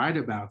chance to write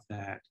about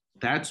that,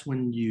 that's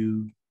when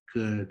you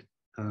could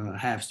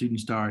have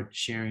students start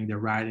sharing their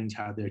writings,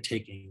 how they're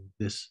taking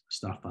this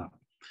stuff up.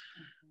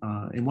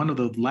 In one of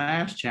the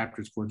last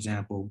chapters, for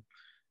example,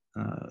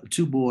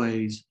 two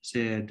boys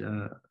said,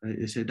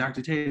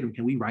 Dr. Tatum,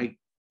 can we write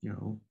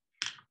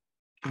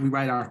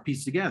our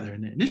piece together?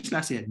 And initially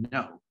I said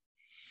no.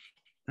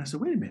 I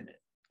said, wait a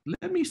minute,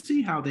 let me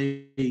see how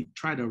they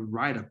try to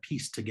write a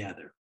piece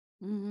together.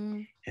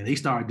 Mm-hmm. And they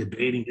started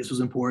debating, this was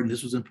important,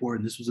 this was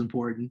important, this was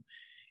important.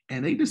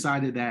 And they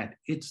decided that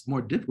it's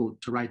more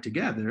difficult to write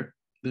together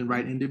than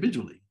write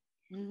individually.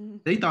 Mm-hmm.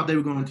 They thought they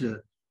were going to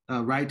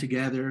write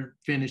together,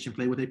 finish, and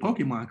play with their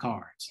Pokemon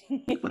cards.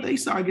 But they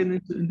started getting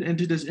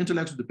into this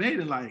intellectual debate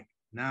and like,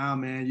 nah,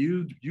 man,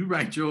 you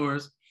write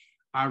yours,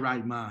 I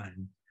write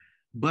mine.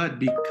 But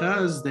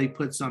because they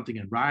put something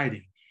in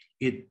writing,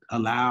 it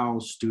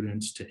allows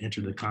students to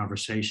enter the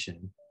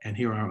conversation and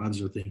hear how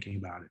others are thinking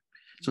about it.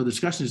 So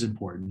discussion is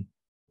important.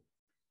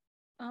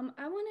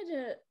 I wanted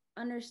to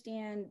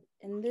understand,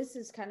 and this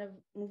is kind of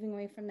moving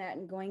away from that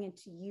and going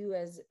into you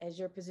as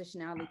your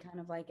positionality, kind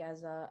of like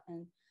as a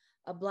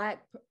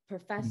Black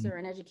professor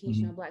in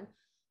education, mm-hmm. Black.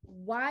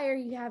 Why are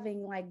you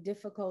having like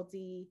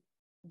difficulty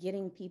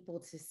getting people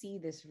to see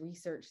this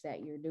research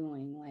that you're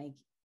doing? Like,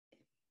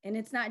 and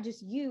it's not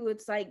just you,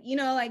 it's like,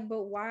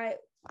 but why,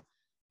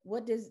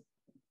 what does,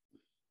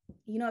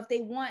 if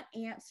they want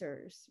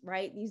answers,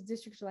 right? These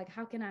districts are like,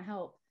 how can I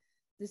help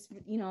this,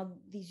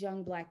 these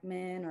young Black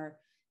men or,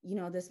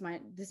 this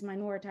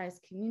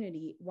minoritized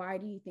community? Why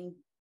do you think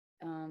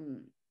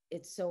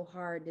it's so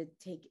hard to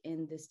take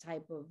in this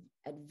type of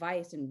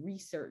advice and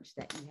research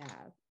that you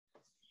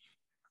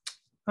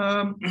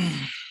have?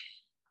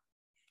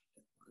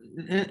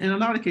 In a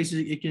lot of cases,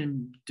 it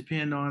can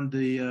depend on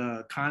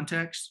the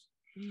context.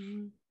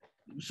 Mm-hmm.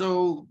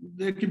 So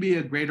there can be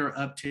a greater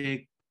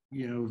uptick,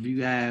 if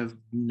you have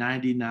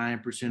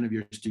 99% of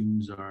your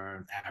students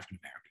are African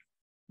American.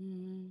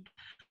 Mm-hmm.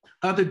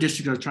 Other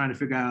districts are trying to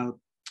figure out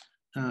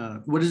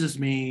what does this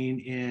mean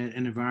in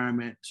an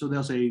environment. So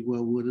they'll say,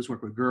 well, will this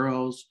work with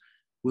girls?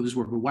 Will this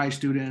work with white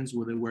students?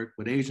 Will it work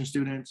with Asian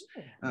students?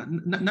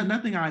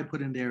 Nothing I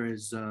put in there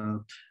is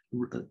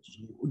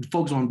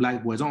focus on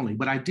Black boys only,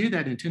 but I did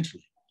that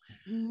intentionally.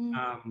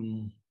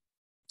 Mm-hmm.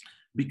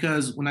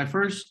 Because when I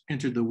first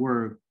entered the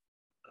work,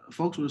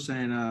 folks were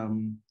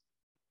saying,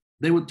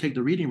 they would take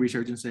the reading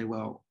research and say,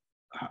 well,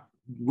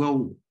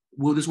 will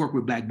this work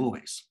with Black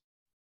boys?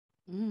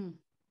 Mm.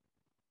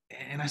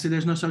 And I said,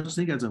 there's no such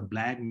thing as a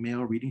Black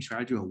male reading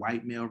strategy or a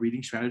white male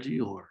reading strategy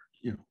or,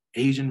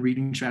 Asian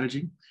reading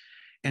strategy.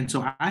 And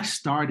so I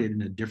started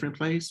in a different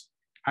place.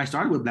 I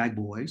started with Black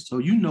boys. So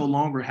you no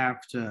longer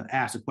have to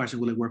ask the question,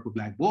 will it work with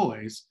Black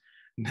boys?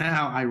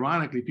 Now,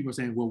 ironically, people are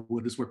saying, well,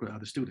 will this work with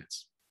other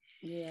students?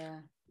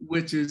 Yeah.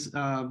 Which is,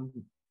 and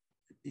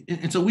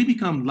so we can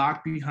become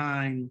locked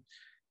behind,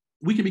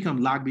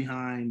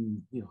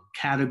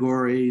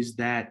 categories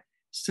that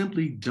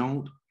simply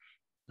don't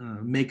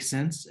make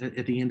sense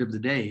at the end of the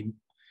day.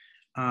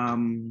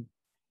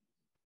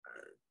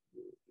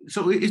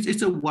 So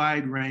it's a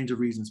wide range of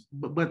reasons,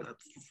 but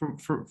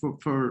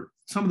for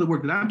some of the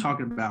work that I'm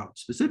talking about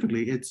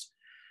specifically,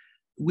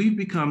 we've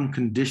become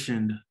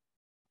conditioned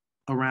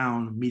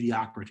around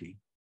mediocrity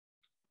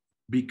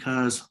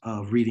because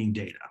of reading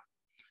data.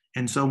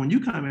 And so when you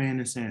come in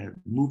and say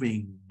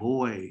moving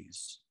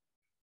boys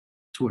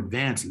to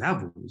advanced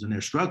levels and they're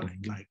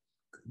struggling, like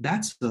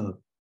that's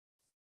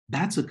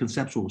a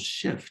conceptual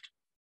shift,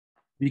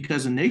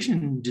 because the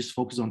nation just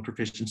focuses on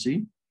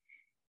proficiency.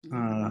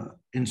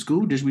 In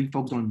school, just we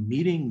focus on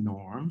meeting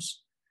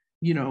norms,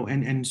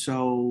 and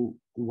so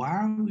why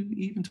are we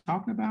even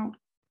talking about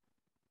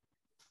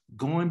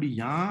going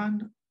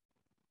beyond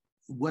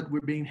what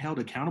we're being held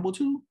accountable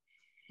to?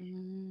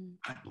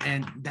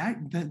 And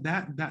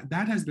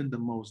that has been the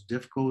most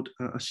difficult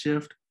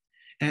shift.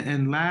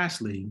 And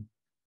lastly,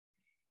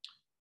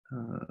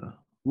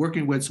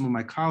 working with some of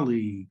my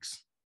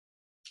colleagues,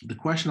 the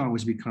question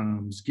always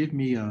becomes, give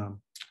me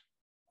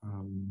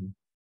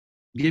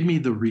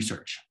the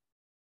research.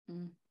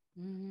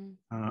 Mm-hmm.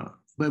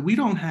 But we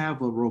don't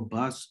have a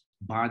robust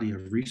body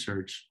of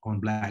research on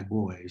Black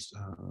boys.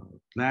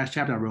 Last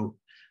chapter I wrote,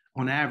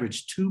 on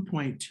average,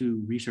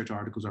 2.2 research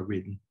articles are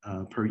written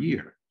per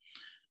year,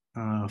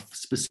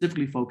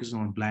 specifically focused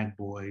on Black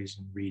boys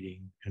and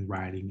reading and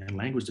writing and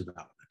language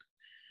development.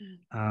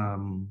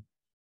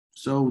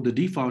 So the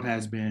default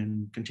has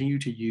been continue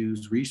to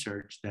use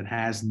research that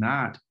has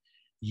not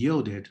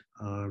yielded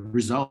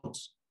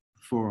results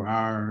for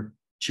our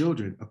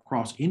children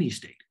across any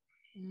state.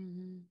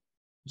 Mm-hmm.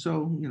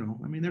 So, you know,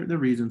 I mean, there are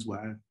reasons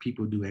why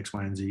people do X,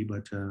 Y, and Z,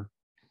 but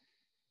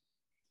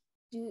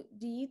do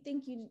you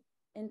think you,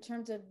 in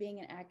terms of being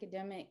an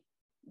academic,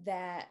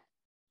 that,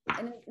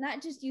 and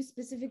not just you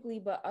specifically,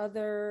 but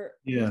other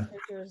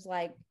researchers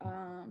like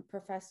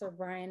Professor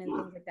Brian and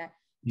things like that,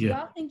 do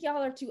y'all think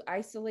y'all are too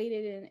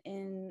isolated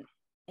in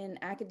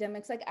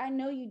academics? Like, I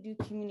know you do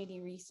community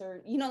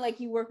research, you know, like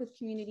you work with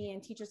community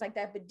and teachers like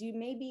that, but do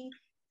maybe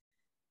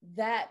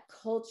that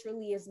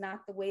culturally is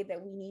not the way that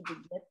we need to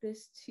get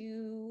this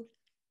to,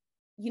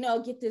 you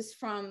know, get this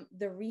from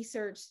the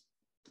research,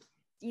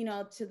 you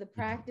know, to the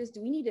practice?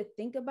 Do we need to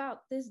think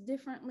about this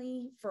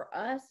differently for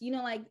us? You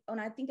know, like when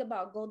I think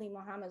about Goldie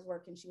Muhammad's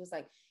work, and she was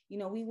like, you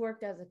know, we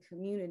worked as a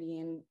community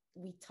and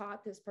we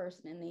taught this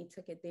person and they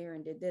took it there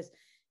and did this.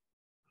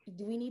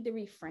 Do we need to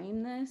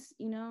reframe this,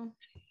 you know?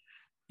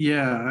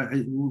 Yeah,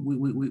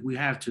 we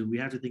have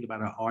to think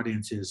about our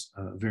audiences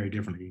very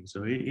differently.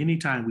 So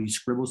anytime we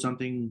scribble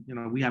something, you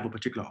know, we have a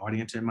particular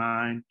audience in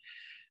mind.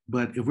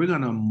 But if we're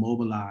going to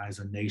mobilize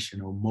a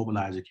nation or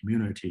mobilize a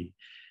community,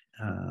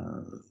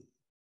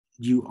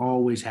 you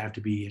always have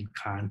to be in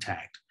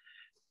contact,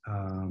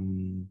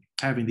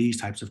 having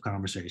these types of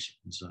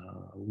conversations,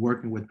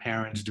 working with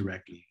parents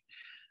directly.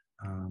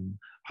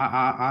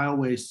 I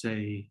always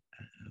say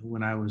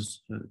when I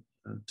was to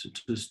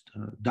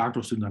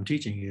doctoral students I'm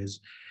teaching is,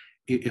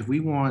 if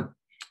we want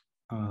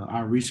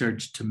our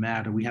research to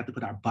matter, we have to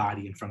put our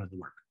body in front of the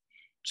work.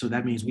 So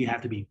that means we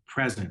have to be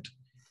present.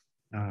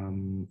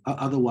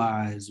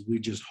 Otherwise, we're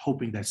just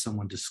hoping that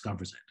someone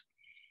discovers it.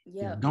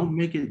 Yeah. You know, don't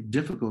make it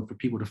difficult for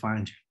people to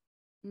find you.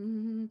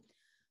 Mm-hmm.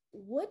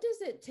 What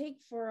does it take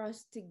for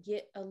us to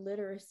get a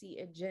literacy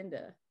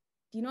agenda?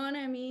 Do you know what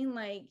I mean?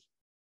 Like,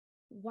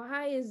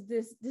 why is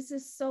this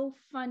is so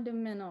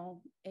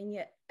fundamental, and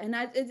yet, and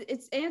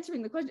it's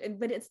answering the question,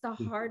 but it's the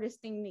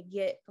hardest thing to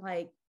get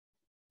like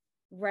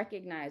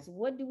recognized.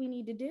 What do we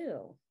need to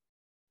do?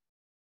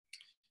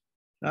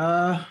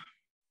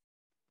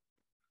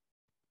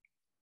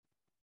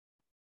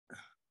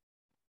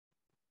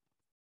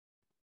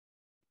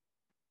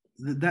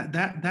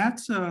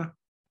 That's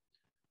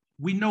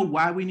we know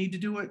why we need to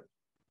do it.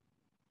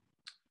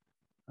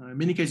 In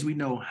many cases, we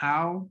know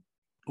how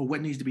or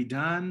what needs to be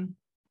done.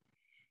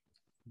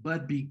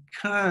 But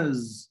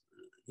because,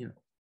 you know,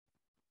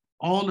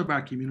 all of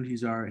our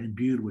communities are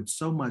imbued with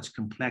so much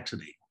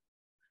complexity,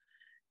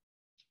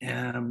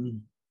 I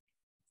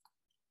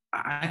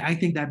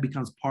think that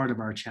becomes part of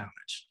our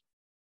challenge.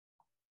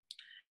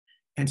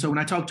 And so when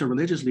I talk to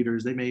religious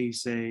leaders, they may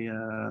say,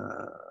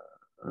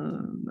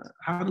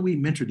 how do we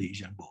mentor these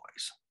young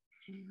boys?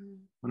 Mm-hmm.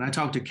 When I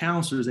talk to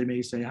counselors, they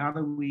may say, how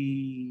do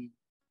we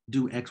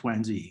do X, Y,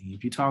 and Z?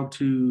 If you talk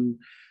to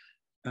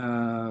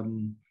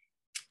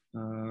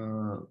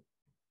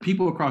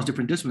people across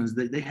different disciplines,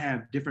 they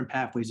have different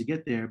pathways to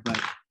get there, but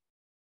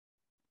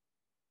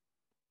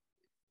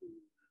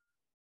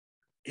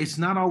it's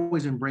not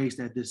always embraced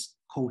that this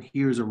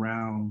coheres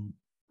around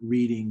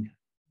reading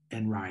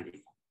and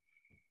writing.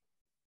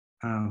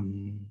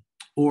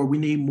 Or we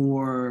need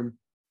more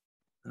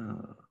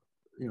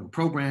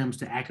programs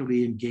to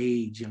actively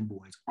engage young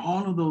boys.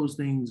 All of those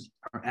things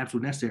are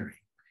absolutely necessary.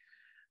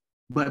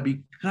 But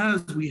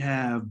because we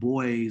have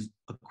boys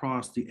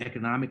across the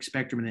economic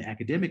spectrum and the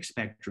academic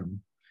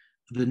spectrum,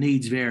 the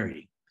needs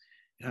vary.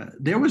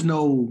 There was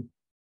no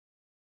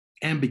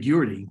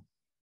ambiguity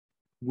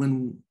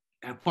when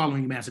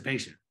following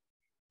emancipation.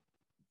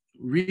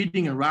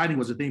 Reading and writing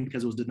was a thing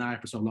because it was denied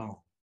for so long.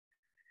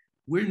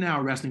 We're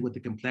now wrestling with the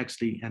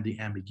complexity and the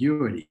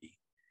ambiguity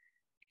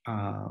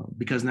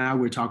because now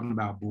we're talking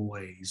about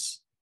boys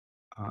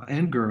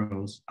and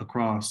girls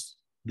across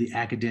the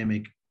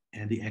academic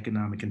and the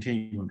economic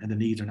continuum, and the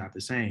needs are not the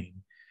same.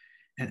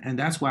 And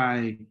that's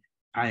why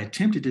I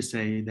attempted to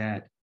say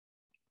that,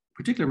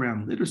 particularly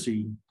around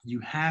literacy, you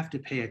have to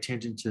pay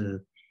attention to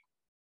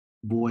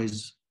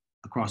boys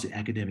across the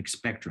academic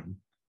spectrum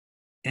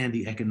and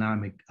the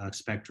economic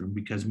spectrum,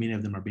 because many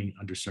of them are being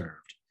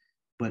underserved.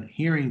 But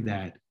hearing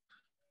that,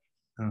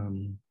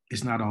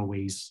 it's not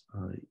always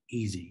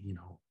easy. You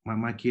know,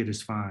 my kid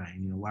is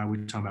fine. You know, why are we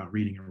talking about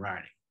reading and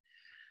writing?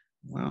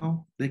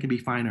 Well, they can be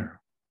finer.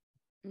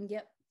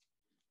 Yep,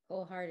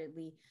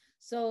 wholeheartedly.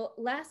 So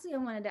lastly, I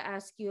wanted to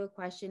ask you a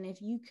question.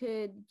 If you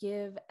could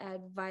give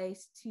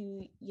advice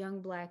to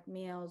young Black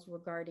males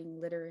regarding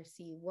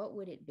literacy, what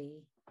would it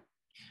be?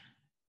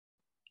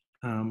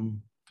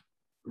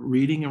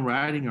 Reading and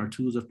writing are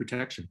tools of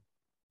protection.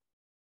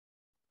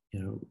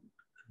 You know,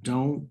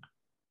 don't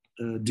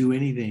do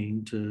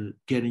anything to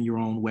get in your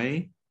own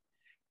way.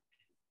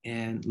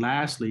 And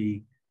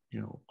lastly,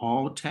 you know,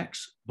 all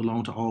texts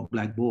belong to all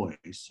Black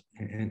boys,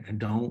 and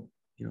don't,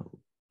 you know,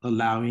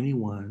 allow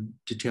anyone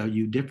to tell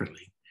you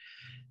differently.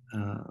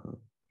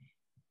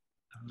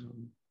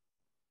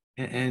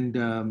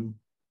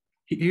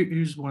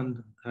 Here's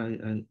one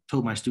I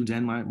told my students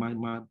and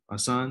my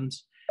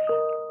sons.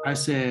 I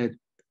said,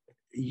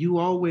 you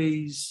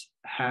always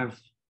have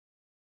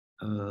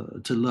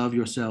to love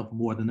yourself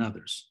more than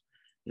others.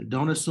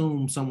 Don't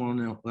assume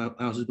someone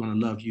else is going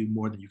to love you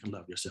more than you can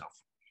love yourself.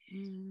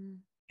 Mm.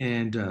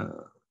 And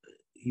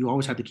you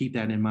always have to keep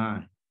that in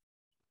mind.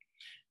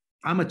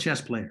 I'm a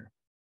chess player.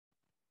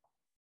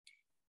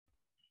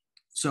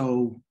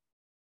 So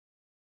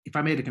if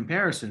I made a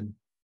comparison,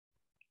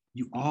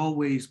 you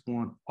always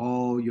want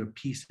all your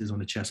pieces on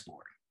the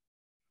chessboard.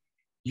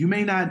 You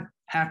may not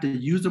have to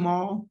use them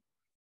all,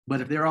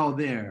 but if they're all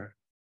there,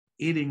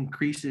 it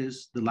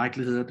increases the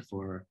likelihood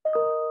for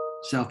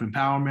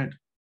self-empowerment,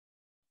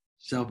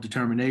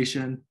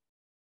 self-determination,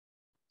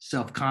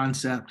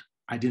 self-concept,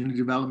 identity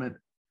development.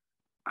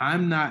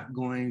 I'm not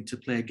going to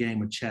play a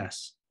game of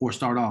chess or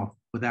start off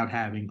without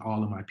having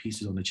all of my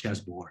pieces on the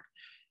chessboard.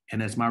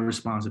 And it's my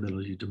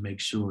responsibility to make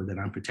sure that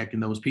I'm protecting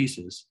those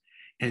pieces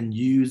and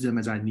use them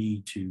as I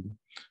need to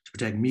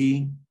protect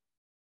me,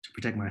 to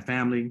protect my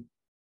family,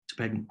 to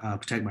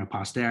protect my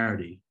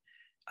posterity.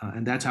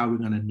 And that's how we're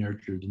going to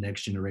nurture the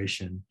next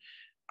generation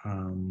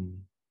and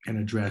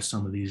address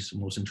some of these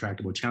most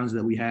intractable challenges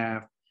that we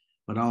have,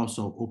 but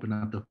also open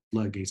up the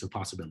floodgates of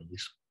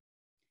possibilities.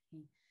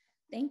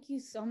 Thank you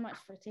so much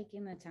for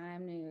taking the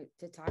time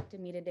to talk to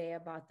me today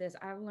about this.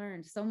 I've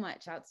learned so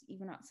much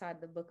even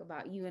outside the book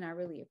about you, and I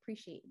really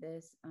appreciate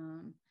this.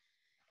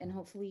 And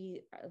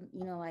hopefully,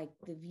 like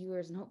the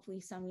viewers and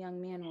hopefully some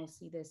young man will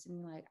see this and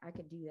be like, I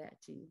could do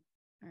that too.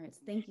 All right.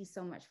 So thank you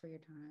so much for your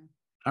time.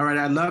 All right.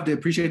 I loved it.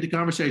 Appreciate the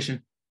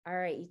conversation. All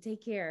right. You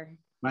take care.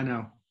 Bye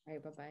now. All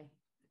right. Bye-bye.